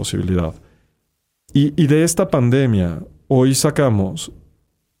es una posibilidad. Y de esta pandemia, hoy sacamos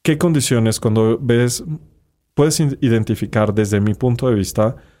qué condiciones cuando puedes identificar desde mi punto de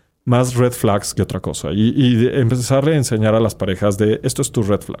vista más red flags que otra cosa. Y empezarle a enseñar a las parejas de esto es tu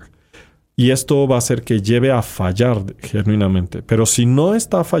red flag. Y esto va a hacer que lleve a fallar genuinamente. Pero si no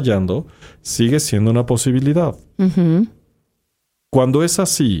está fallando, sigue siendo una posibilidad. Uh-huh. Cuando es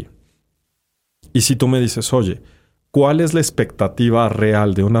así, y si tú me dices, oye, ¿cuál es la expectativa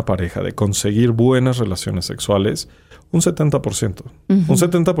real de una pareja de conseguir buenas relaciones sexuales? Un 70%. Un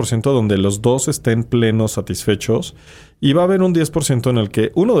 70% donde los dos estén plenos, satisfechos. Y va a haber un 10% en el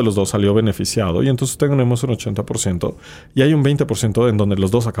que uno de los dos salió beneficiado. Y entonces tenemos un 80%. Y hay un 20% en donde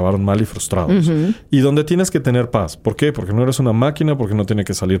los dos acabaron mal y frustrados. Y donde tienes que tener paz. ¿Por qué? Porque no eres una máquina, porque no tiene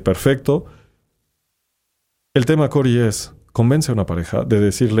que salir perfecto. El tema, Cori, es... Convence a una pareja de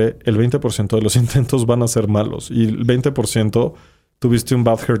decirle el 20% de los intentos van a ser malos. Y el 20% tuviste un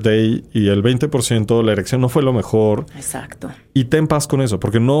bad hair day y el 20% la erección no fue lo mejor. Exacto. Y ten paz con eso,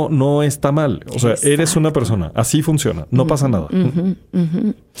 porque no está mal. O sea, eres una persona. Así funciona. No pasa nada.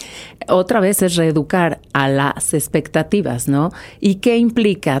 Otra vez es reeducar a las expectativas, ¿no? ¿Y qué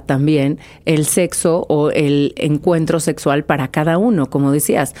implica también el sexo o el encuentro sexual para cada uno? Como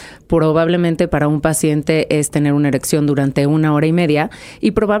decías, probablemente para un paciente es tener una erección durante 1 hora y media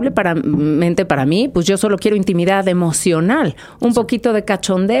y probablemente para mí, pues yo solo quiero intimidad emocional, un poquito de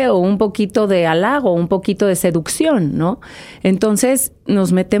cachondeo, un poquito de halago, un poquito de seducción, ¿no? Entonces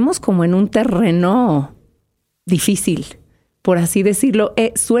nos metemos como en un terreno difícil, por así decirlo.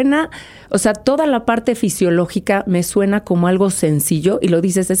 Suena, o sea, toda la parte fisiológica me suena como algo sencillo, y lo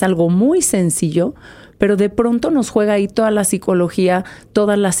dices, es algo muy sencillo, pero de pronto nos juega ahí toda la psicología,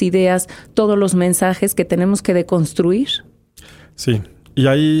 todas las ideas, todos los mensajes que tenemos que deconstruir. Sí, y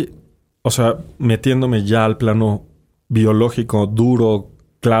ahí, o sea, metiéndome ya al plano biológico, duro,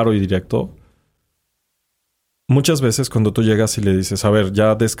 claro y directo, muchas veces cuando tú llegas y le dices, a ver,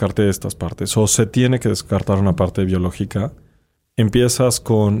 ya descarté estas partes, o se tiene que descartar una parte biológica, empiezas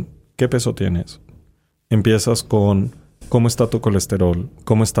con qué peso tienes, empiezas con cómo está tu colesterol,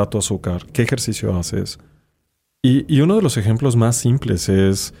 cómo está tu azúcar, qué ejercicio haces. Y uno de los ejemplos más simples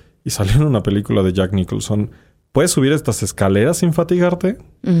es, y salió en una película de Jack Nicholson, ¿puedes subir estas escaleras sin fatigarte?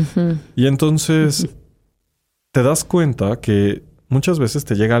 Y entonces te das cuenta que muchas veces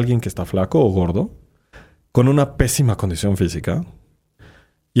te llega alguien que está flaco o gordo, con una pésima condición física.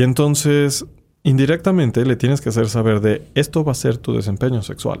 Y entonces, indirectamente, le tienes que hacer saber de esto va a ser tu desempeño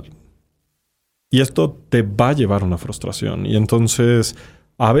sexual. Y esto te va a llevar a una frustración. Y entonces,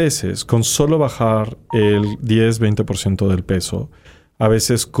 a veces, con solo bajar el 10-20% del peso, a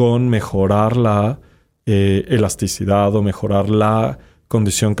veces con mejorar la elasticidad o mejorar la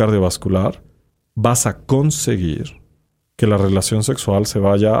condición cardiovascular, vas a conseguir que la relación sexual se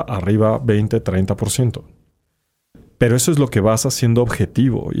vaya arriba 20-30%. Pero eso es lo que vas haciendo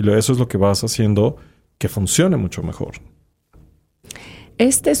objetivo y eso es lo que vas haciendo que funcione mucho mejor.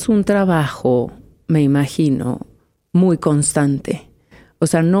 Este es un trabajo, me imagino, muy constante. O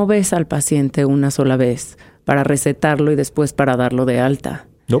sea, no ves al paciente una sola vez para recetarlo y después para darlo de alta.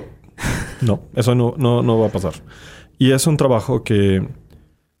 No, eso no va a pasar. Y es un trabajo que,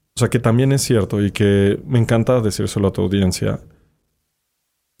 o sea, que también es cierto y que me encanta decírselo a tu audiencia,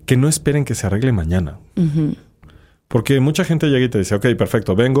 que no esperen que se arregle mañana. Porque mucha gente llega y te dice, ok,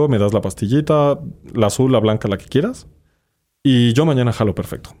 perfecto, vengo, me das la pastillita, la azul, la blanca, la que quieras, y yo mañana jalo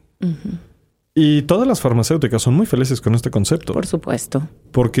perfecto. Y todas las farmacéuticas son muy felices con este concepto. Por supuesto.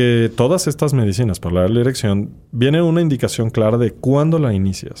 Porque todas estas medicinas para la erección viene una indicación clara de cuándo la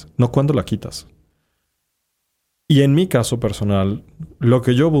inicias, no cuándo la quitas. Y en mi caso personal, lo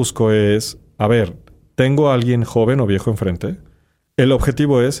que yo busco es, a ver, tengo a alguien joven o viejo enfrente. El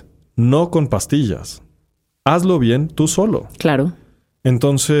objetivo es no con pastillas. Hazlo bien tú solo. Claro.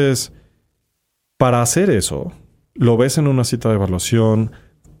 Entonces, para hacer eso, lo ves en una cita de evaluación,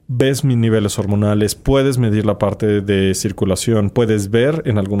 ves mis niveles hormonales, puedes medir la parte de circulación, puedes ver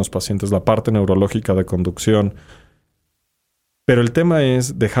en algunos pacientes la parte neurológica de conducción. Pero el tema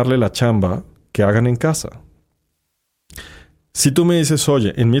es dejarle la chamba que hagan en casa. Si tú me dices,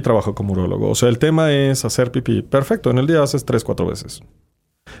 oye, en mi trabajo como urólogo, o sea, el tema es hacer pipí, perfecto, en el día haces 3-4 veces.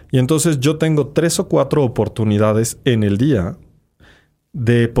 Y entonces yo tengo 3 o 4 oportunidades en el día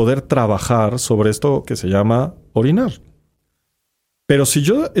de poder trabajar sobre esto que se llama orinar. Pero si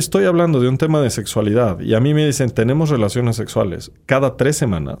yo estoy hablando de un tema de sexualidad y a mí me dicen tenemos relaciones sexuales cada 3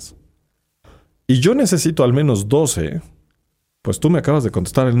 semanas y yo necesito al menos 12, pues tú me acabas de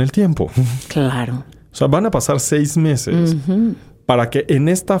contestar en el tiempo. Claro. O sea, van a pasar 6 meses para que en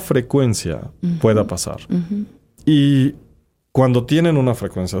esta frecuencia pueda pasar. Y cuando tienen una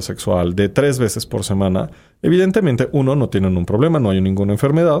frecuencia sexual de 3 veces por semana, evidentemente, uno, no tienen un problema, no hay ninguna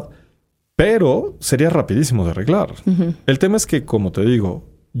enfermedad, pero sería rapidísimo de arreglar. El tema es que, como te digo,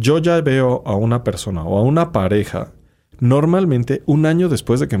 yo ya veo a una persona o a una pareja normalmente 1 año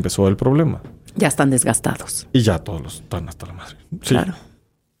después de que empezó el problema. Ya están desgastados. Y ya todos están hasta la madre. Sí. Claro.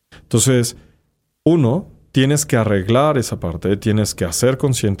 Entonces, uno, tienes que arreglar esa parte, tienes que hacer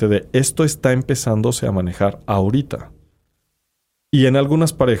consciente de esto está empezándose a manejar ahorita. Y en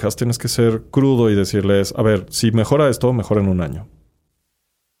algunas parejas tienes que ser crudo y decirles, a ver, si mejora esto, mejora en un año.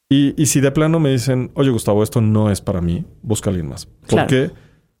 Y si de plano me dicen, oye, Gustavo, esto no es para mí, busca a alguien más. ¿Por qué?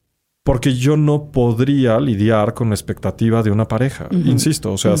 Porque yo no podría lidiar con la expectativa de una pareja.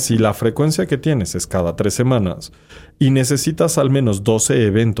 Insisto, o sea, si la frecuencia que tienes es cada 3 semanas y necesitas al menos 12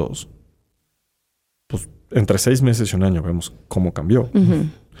 eventos, pues entre 6 meses y un año vemos cómo cambió.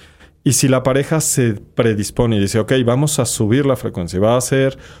 Y si la pareja se predispone y dice, ok, vamos a subir la frecuencia, va a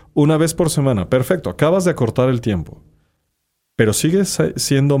ser una vez por semana, perfecto, acabas de acortar el tiempo. Pero sigue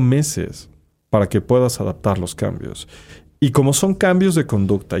siendo meses para que puedas adaptar los cambios. Y como son cambios de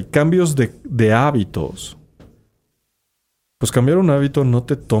conducta y cambios de hábitos, pues cambiar un hábito no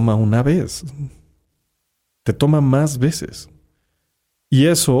te toma una vez. Te toma más veces. Y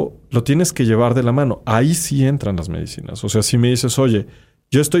eso lo tienes que llevar de la mano. Ahí sí entran las medicinas. O sea, si me dices, oye,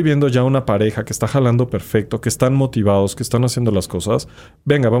 yo estoy viendo ya una pareja que está jalando perfecto, que están motivados, que están haciendo las cosas,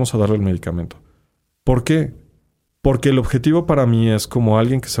 venga, vamos a darle el medicamento. ¿Por qué? Porque el objetivo para mí es como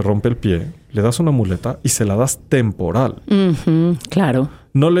alguien que se rompe el pie, le das una muleta y se la das temporal. Claro.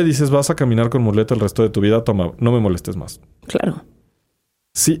 No le dices, vas a caminar con muleta el resto de tu vida, toma, no me molestes más. Claro.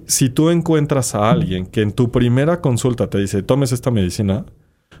 Si tú encuentras a alguien que en tu primera consulta te dice, tomes esta medicina,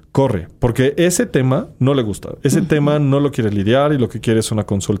 corre. Porque ese tema no le gusta. Ese tema no lo quiere lidiar y lo que quiere es una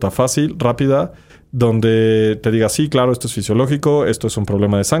consulta fácil, rápida, donde te diga, sí, claro, esto es fisiológico, esto es un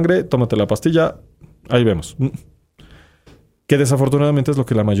problema de sangre, tómate la pastilla, ahí vemos. Que desafortunadamente es lo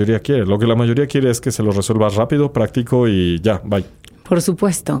que la mayoría quiere. Lo que la mayoría quiere es que se lo resuelvas rápido, práctico y ya, bye. Por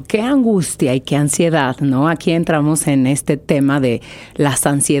supuesto. Qué angustia y qué ansiedad, ¿no? Aquí entramos en este tema de las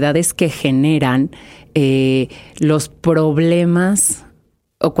ansiedades que generan los problemas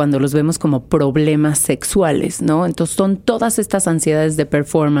o cuando los vemos como problemas sexuales, ¿no? Entonces son todas estas ansiedades de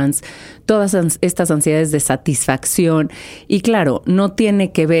performance, todas estas ansiedades de satisfacción. Y claro, no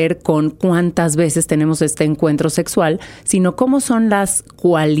tiene que ver con cuántas veces tenemos este encuentro sexual, sino cómo son las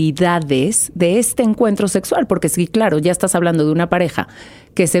cualidades de este encuentro sexual. Porque sí, claro, ya estás hablando de una pareja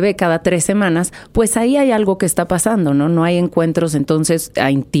que se ve cada 3 semanas, pues ahí hay algo que está pasando, ¿no? No hay encuentros entonces a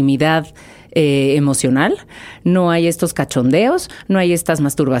intimidad emocional, no hay estos cachondeos, no hay estas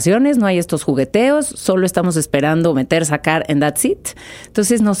masturbaciones, no hay estos jugueteos, solo estamos esperando meter, sacar and that's it.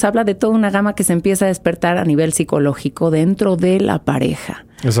 Entonces nos habla de toda una gama que se empieza a despertar a nivel psicológico dentro de la pareja.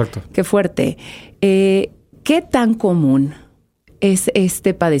 Exacto. Qué fuerte. ¿Qué tan común es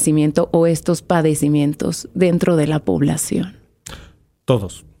este padecimiento o estos padecimientos dentro de la población?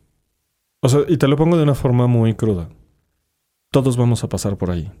 Todos. O sea, y te lo pongo de una forma muy cruda. Todos vamos a pasar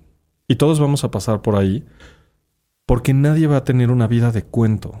por ahí. Y todos vamos a pasar por ahí porque nadie va a tener una vida de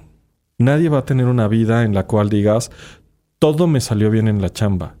cuento. Nadie va a tener una vida en la cual digas, todo me salió bien en la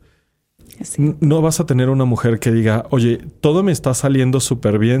chamba. Sí. No vas a tener una mujer que diga, oye, todo me está saliendo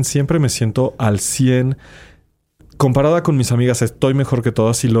súper bien, siempre me siento al 100. Comparada con mis amigas, estoy mejor que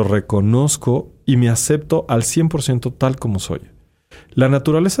todas y lo reconozco y me acepto al 100% tal como soy. La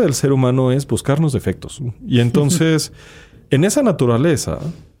naturaleza del ser humano es buscarnos defectos. Y entonces, en esa naturaleza,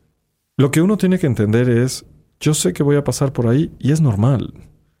 lo que uno tiene que entender es, yo sé que voy a pasar por ahí y es normal.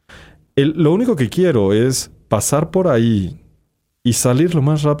 Lo único que quiero es pasar por ahí y salir lo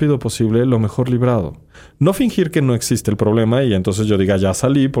más rápido posible, lo mejor librado. No fingir que no existe el problema y entonces yo diga, ya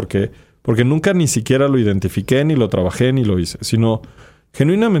salí porque nunca ni siquiera lo identifiqué, ni lo trabajé, ni lo hice. Sino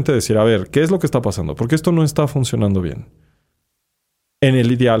genuinamente decir, a ver, ¿qué es lo que está pasando? Porque esto no está funcionando bien. En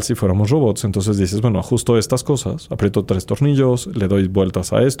el ideal, si fuéramos robots, entonces dices, bueno, ajusto estas cosas, aprieto 3 tornillos, le doy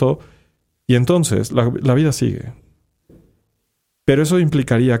vueltas a esto y entonces la vida sigue. Pero eso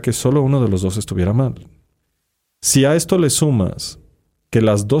implicaría que solo uno de los dos estuviera mal. Si a esto le sumas que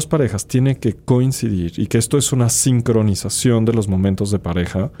las dos parejas tienen que coincidir y que esto es una sincronización de los momentos de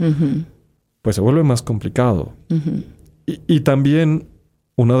pareja, pues se vuelve más complicado. Y también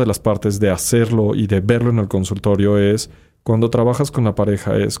una de las partes de hacerlo y de verlo en el consultorio es, cuando trabajas con la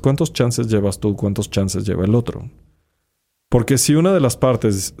pareja, es cuántos chances llevas tú, cuántos chances lleva el otro. Porque si una de las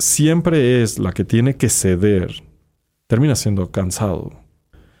partes siempre es la que tiene que ceder, termina siendo cansado.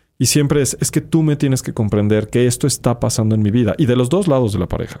 Y siempre es que tú me tienes que comprender que esto está pasando en mi vida. Y de los dos lados de la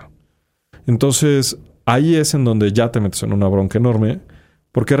pareja. Entonces, ahí es en donde ya te metes en una bronca enorme.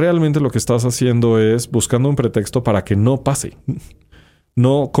 Porque realmente lo que estás haciendo es buscando un pretexto para que no pase.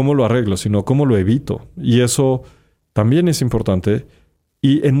 No cómo lo arreglo, sino cómo lo evito. Y eso también es importante.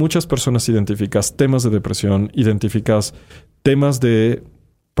 Y en muchas personas identificas temas de depresión, identificas temas de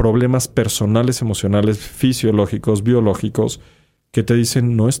problemas personales, emocionales, fisiológicos, biológicos, que te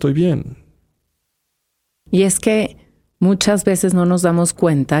dicen, no estoy bien. Y es que muchas veces no nos damos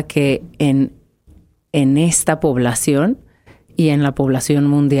cuenta que en esta población y en la población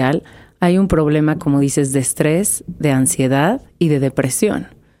mundial hay un problema, como dices, de estrés, de ansiedad y de depresión.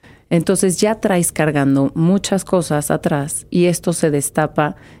 Entonces ya traes cargando muchas cosas atrás y esto se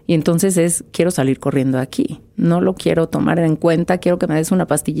destapa y entonces quiero salir corriendo aquí. No lo quiero tomar en cuenta, quiero que me des una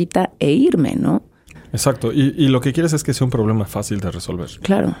pastillita e irme, ¿no? Exacto. Y lo que quieres es que sea un problema fácil de resolver.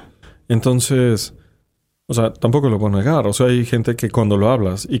 Claro. Entonces, o sea, tampoco lo puedo negar. O sea, hay gente que cuando lo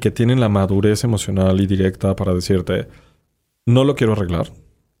hablas y que tienen la madurez emocional y directa para decirte, no lo quiero arreglar,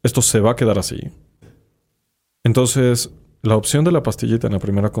 esto se va a quedar así. Entonces, la opción de la pastillita en la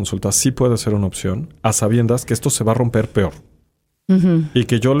primera consulta sí puede ser una opción, a sabiendas que esto se va a romper peor. Uh-huh. Y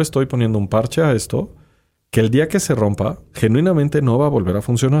que yo le estoy poniendo un parche a esto, que el día que se rompa, genuinamente no va a volver a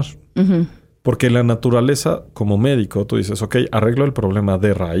funcionar. Uh-huh. Porque la naturaleza, como médico, tú dices, ok, arreglo el problema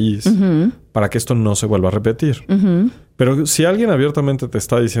de raíz uh-huh. para que esto no se vuelva a repetir. Uh-huh. Pero si alguien abiertamente te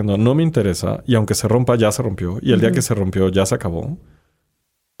está diciendo, no me interesa, y aunque se rompa, ya se rompió, y el uh-huh. día que se rompió, ya se acabó,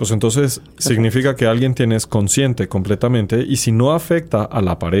 pues entonces perfecto. Significa que alguien tienes consciente completamente, y si no afecta a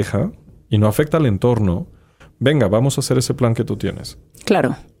la pareja, y no afecta al entorno, venga, vamos a hacer ese plan que tú tienes.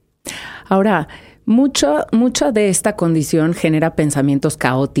 Claro. Ahora, mucha de esta condición genera pensamientos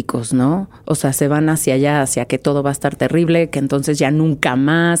caóticos, ¿no? O sea, se van hacia allá, hacia que todo va a estar terrible, que entonces ya nunca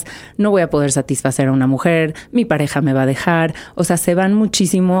más, no voy a poder satisfacer a una mujer, mi pareja me va a dejar. O sea, se van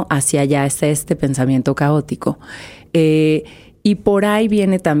muchísimo hacia allá, es este pensamiento caótico. Y por ahí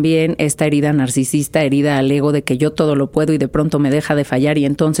viene también esta herida narcisista, herida al ego de que yo todo lo puedo y de pronto me deja de fallar y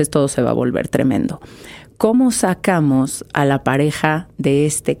entonces todo se va a volver tremendo. ¿Cómo sacamos a la pareja de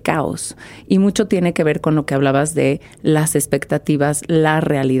este caos? Y mucho tiene que ver con lo que hablabas de las expectativas, la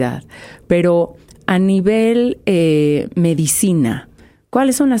realidad. Pero a nivel medicina,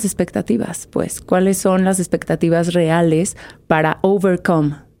 ¿cuáles son las expectativas? Pues, ¿cuáles son las expectativas reales para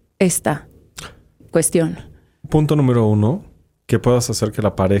overcome esta cuestión? Punto número 1, que puedas hacer que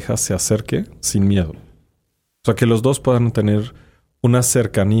la pareja se acerque sin miedo. O sea, que los dos puedan tener una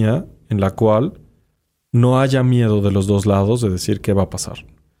cercanía en la cual no haya miedo de los dos lados de decir qué va a pasar.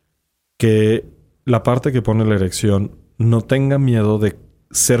 Que la parte que pone la erección no tenga miedo de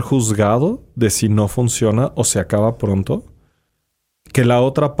ser juzgado de si no funciona o se acaba pronto. Que la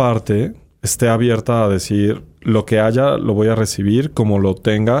otra parte esté abierta a decir lo que haya lo voy a recibir como lo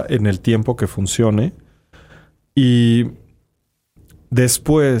tenga en el tiempo que funcione. Y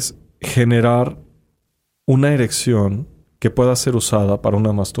después generar una erección que pueda ser usada para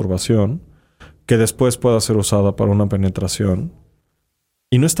una masturbación, que después pueda ser usada para una penetración.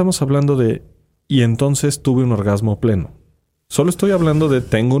 Y no estamos hablando de y entonces tuve un orgasmo pleno. Solo estoy hablando de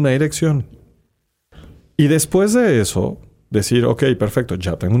tengo una erección. Y después de eso, decir, ok, perfecto,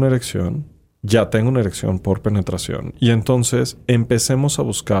 ya tengo una erección por penetración. Y entonces empecemos a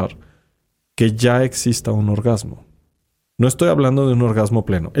buscar que ya exista un orgasmo. No estoy hablando de un orgasmo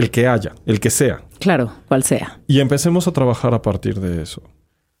pleno, el que haya, el que sea. Claro, cual sea. Y empecemos a trabajar a partir de eso.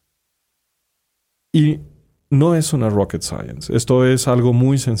 Y no es una rocket science. Esto es algo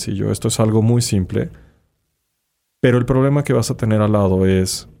muy sencillo, esto es algo muy simple. Pero el problema que vas a tener al lado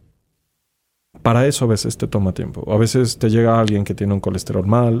es, para eso a veces te toma tiempo. A veces te llega alguien que tiene un colesterol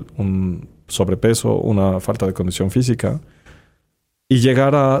mal, un sobrepeso, una falta de condición física.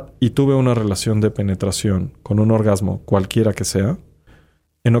 Y tuve una relación de penetración con un orgasmo, cualquiera que sea,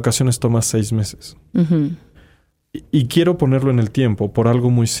 en ocasiones toma 6 meses. Uh-huh. Y quiero ponerlo en el tiempo por algo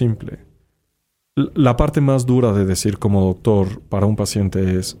muy simple. La parte más dura de decir como doctor para un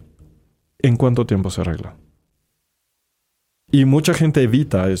paciente es ¿en cuánto tiempo se arregla? Y mucha gente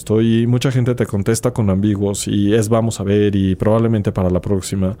evita esto y mucha gente te contesta con ambiguos y es vamos a ver y probablemente para la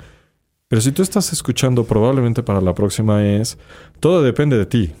próxima. Pero si tú estás escuchando probablemente para la próxima es todo depende de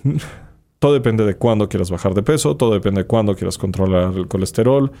ti. Todo depende de cuándo quieras bajar de peso, todo depende de cuándo quieras controlar el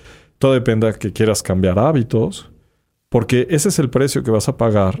colesterol, todo depende de que quieras cambiar hábitos, porque ese es el precio que vas a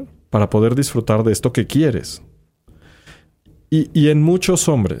pagar para poder disfrutar de esto que quieres. Y en muchos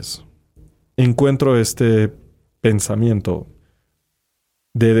hombres encuentro este pensamiento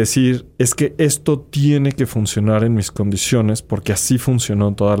de decir, es que esto tiene que funcionar en mis condiciones porque así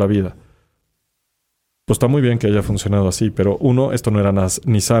funcionó toda la vida. Pues está muy bien que haya funcionado así, pero esto no era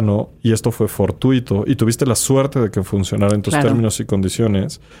ni sano y esto fue fortuito y tuviste la suerte de que funcionara en tus términos y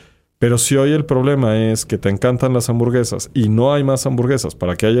condiciones. Pero si hoy el problema es que te encantan las hamburguesas y no hay más hamburguesas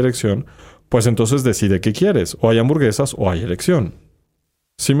para que haya erección, pues entonces decide qué quieres. O hay hamburguesas o hay erección.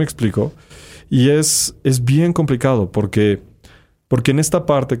 ¿Sí me explico? Y es bien complicado porque en esta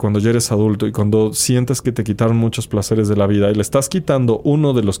parte, cuando ya eres adulto y cuando sientes que te quitaron muchos placeres de la vida y le estás quitando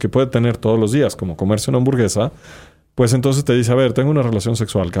uno de los que puede tener todos los días, como comerse una hamburguesa, pues entonces te dice, a ver, tengo una relación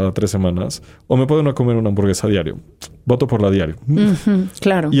sexual cada 3 semanas o me puedo no comer una hamburguesa diario. Voto por la diario.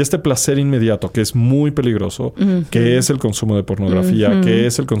 Claro. Y este placer inmediato, que es muy peligroso, que es el consumo de pornografía, que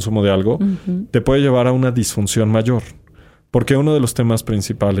es el consumo de algo, te puede llevar a una disfunción mayor. Porque uno de los temas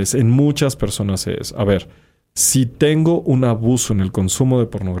principales en muchas personas es, a ver, si tengo un abuso en el consumo de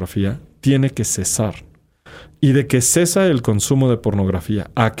pornografía, tiene que cesar. Y de que cesa el consumo de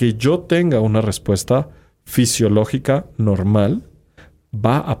pornografía a que yo tenga una respuesta fisiológica normal,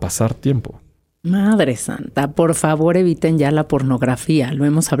 va a pasar tiempo. Madre santa, por favor eviten ya la pornografía. Lo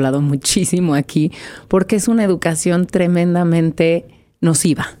hemos hablado muchísimo aquí porque es una educación tremendamente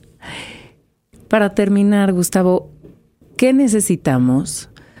nociva. Para terminar, Gustavo, ¿qué necesitamos?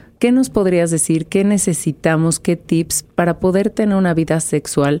 ¿Qué nos podrías decir? ¿Qué necesitamos? ¿Qué tips para poder tener una vida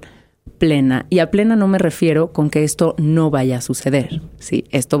sexual plena? Y a plena no me refiero con que esto no vaya a suceder. Sí,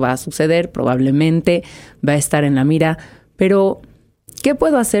 esto va a suceder, probablemente va a estar en la mira, pero ¿qué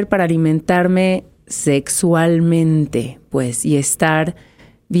puedo hacer para alimentarme sexualmente? Pues, y estar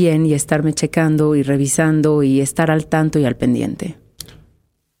bien, y estarme checando y revisando y estar al tanto y al pendiente.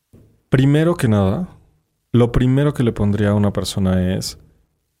 Primero que nada, lo primero que le pondría a una persona es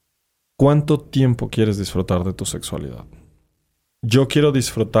 ¿cuánto tiempo quieres disfrutar de tu sexualidad? Yo quiero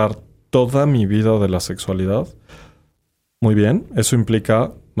disfrutar toda mi vida de la sexualidad. Muy bien, eso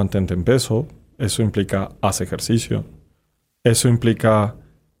implica mantente en peso, eso implica haz ejercicio, eso implica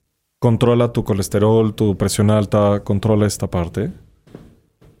controla tu colesterol, tu presión alta, controla esta parte.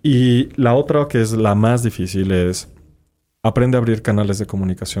 Y la otra, que es la más difícil, es aprende a abrir canales de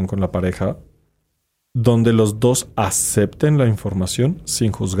comunicación con la pareja donde los dos acepten la información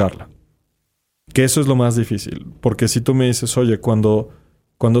sin juzgarla. Que eso es lo más difícil. Porque si tú me dices, oye, cuando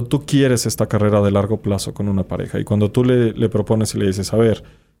tú quieres esta carrera de largo plazo con una pareja y cuando tú le propones y le dices, a ver,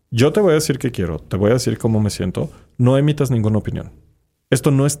 yo te voy a decir qué quiero, te voy a decir cómo me siento, no emitas ninguna opinión.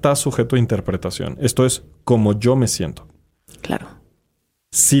 Esto no está sujeto a interpretación. Esto es como yo me siento. Claro.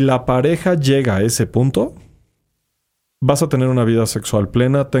 Si la pareja llega a ese punto, vas a tener una vida sexual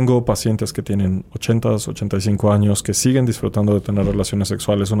plena. Tengo pacientes que tienen 80, 85 años que siguen disfrutando de tener relaciones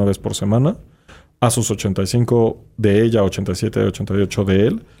sexuales una vez por semana. A sus 85 de ella, 87, 88 de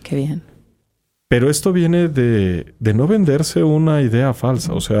él. Qué bien. Pero esto viene de no venderse una idea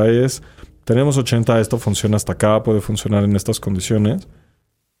falsa. O sea, tenemos 80, esto funciona hasta acá, puede funcionar en estas condiciones.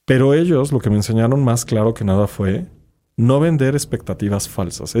 Pero ellos lo que me enseñaron más claro que nada fue no vender expectativas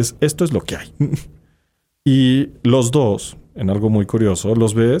falsas. Esto es lo que hay. Y los dos, en algo muy curioso,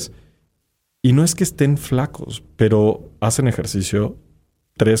 los ves y no es que estén flacos, pero hacen ejercicio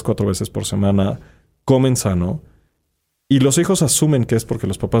 3, 4 veces por semana, comen sano y los hijos asumen que es porque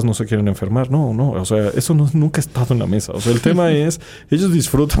los papás no se quieren enfermar. No, o sea, eso nunca ha estado en la mesa. O sea, el tema es, ellos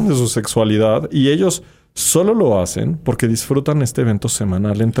disfrutan de su sexualidad y ellos solo lo hacen porque disfrutan este evento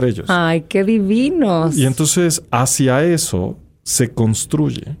semanal entre ellos. ¡Ay, qué divinos! Y entonces hacia eso se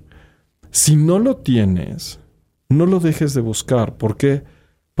construye. Si no lo tienes, no lo dejes de buscar. ¿Por qué?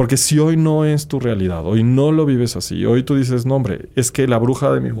 Porque si hoy no es tu realidad, hoy no lo vives así, hoy tú dices, no hombre, es que la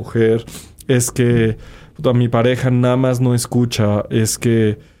bruja de mi mujer, es que mi pareja nada más no escucha, es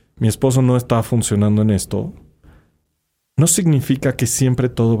que mi esposo no está funcionando en esto, no significa que siempre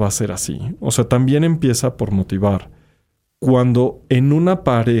todo va a ser así. O sea, también empieza por motivar. Cuando en una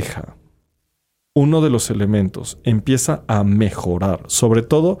pareja uno de los elementos empieza a mejorar, sobre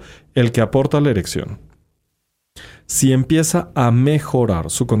todo el que aporta la erección, si empieza a mejorar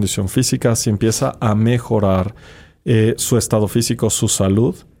su condición física, si empieza a mejorar su estado físico, su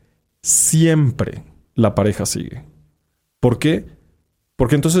salud, siempre la pareja sigue. ¿Por qué?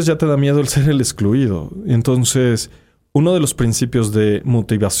 Porque entonces ya te da miedo el ser el excluido. Entonces, uno de los principios de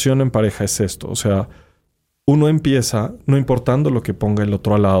motivación en pareja es esto. O sea, uno empieza, no importando lo que ponga el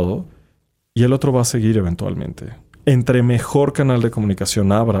otro al lado, y el otro va a seguir eventualmente. Entre mejor canal de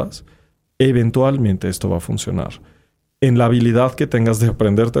comunicación abras, eventualmente esto va a funcionar. En la habilidad que tengas de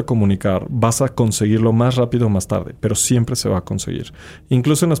aprenderte a comunicar, vas a conseguirlo más rápido o más tarde, pero siempre se va a conseguir.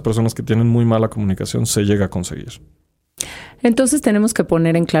 Incluso en las personas que tienen muy mala comunicación, se llega a conseguir. Entonces tenemos que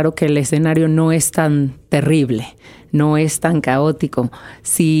poner en claro que el escenario no es tan terrible, no es tan caótico.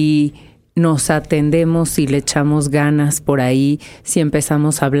 Si nos atendemos, si le echamos ganas por ahí, si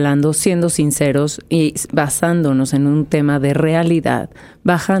empezamos hablando, siendo sinceros y basándonos en un tema de realidad,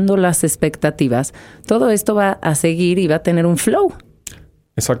 bajando las expectativas, todo esto va a seguir y va a tener un flow.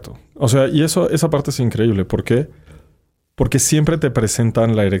 Exacto. O sea, y esa parte es increíble. ¿Por qué? Porque siempre te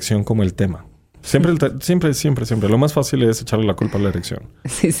presentan la erección como el tema. Siempre. Lo más fácil es echarle la culpa a la erección.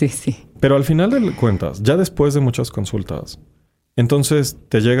 Sí. Pero al final de cuentas, ya después de muchas consultas, Entonces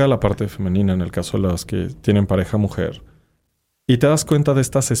te llega la parte femenina en el caso de las que tienen pareja mujer y te das cuenta de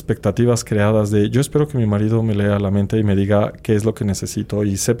estas expectativas creadas de yo espero que mi marido me lea la mente y me diga qué es lo que necesito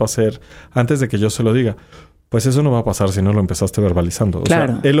y sepa hacer antes de que yo se lo diga. Pues eso no va a pasar si no lo empezaste verbalizando.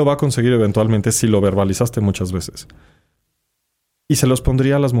 Claro. O sea, él lo va a conseguir eventualmente si lo verbalizaste muchas veces. Y se los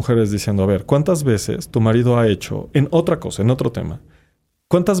pondría a las mujeres diciendo, a ver, ¿cuántas veces tu marido ha hecho en otra cosa, en otro tema?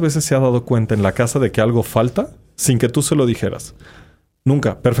 ¿Cuántas veces se ha dado cuenta en la casa de que algo falta sin que tú se lo dijeras?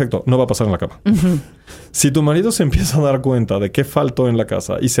 Nunca. Perfecto. No va a pasar en la cama. Uh-huh. Si tu marido se empieza a dar cuenta de qué faltó en la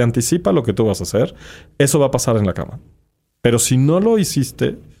casa y se anticipa lo que tú vas a hacer, eso va a pasar en la cama. Pero si no lo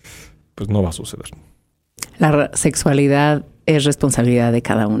hiciste, pues no va a suceder. La sexualidad es responsabilidad de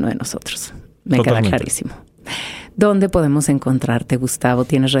cada uno de nosotros. Me Totalmente. Queda clarísimo. ¿Dónde podemos encontrarte, Gustavo?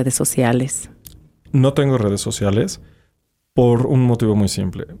 ¿Tienes redes sociales? No tengo redes sociales por un motivo muy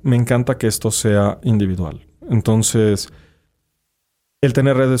simple. Me encanta que esto sea individual. Entonces, el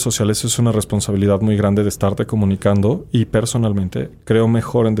tener redes sociales es una responsabilidad muy grande de estarte comunicando y personalmente creo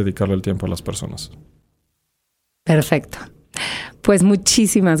mejor en dedicarle el tiempo a las personas. Perfecto. Pues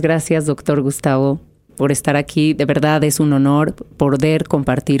muchísimas gracias, doctor Gustavo, por estar aquí. De verdad es un honor poder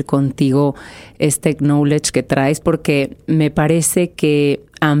compartir contigo este knowledge que traes, porque me parece que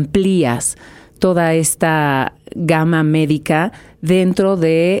amplías toda esta gama médica dentro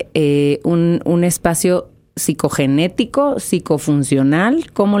de un espacio psicogenético,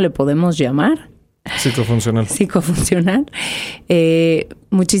 psicofuncional, ¿cómo le podemos llamar? Psicofuncional. Psicofuncional.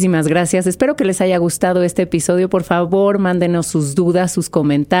 Muchísimas gracias. Espero que les haya gustado este episodio. Por favor, mándenos sus dudas, sus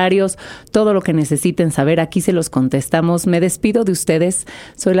comentarios, todo lo que necesiten saber. Aquí se los contestamos. Me despido de ustedes.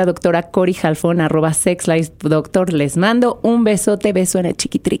 Soy la doctora Cori Halfon, @SexLifeDoctor. Les mando un besote, beso en el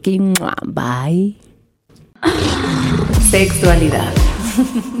chiquitriqui. Bye. Sexualidad.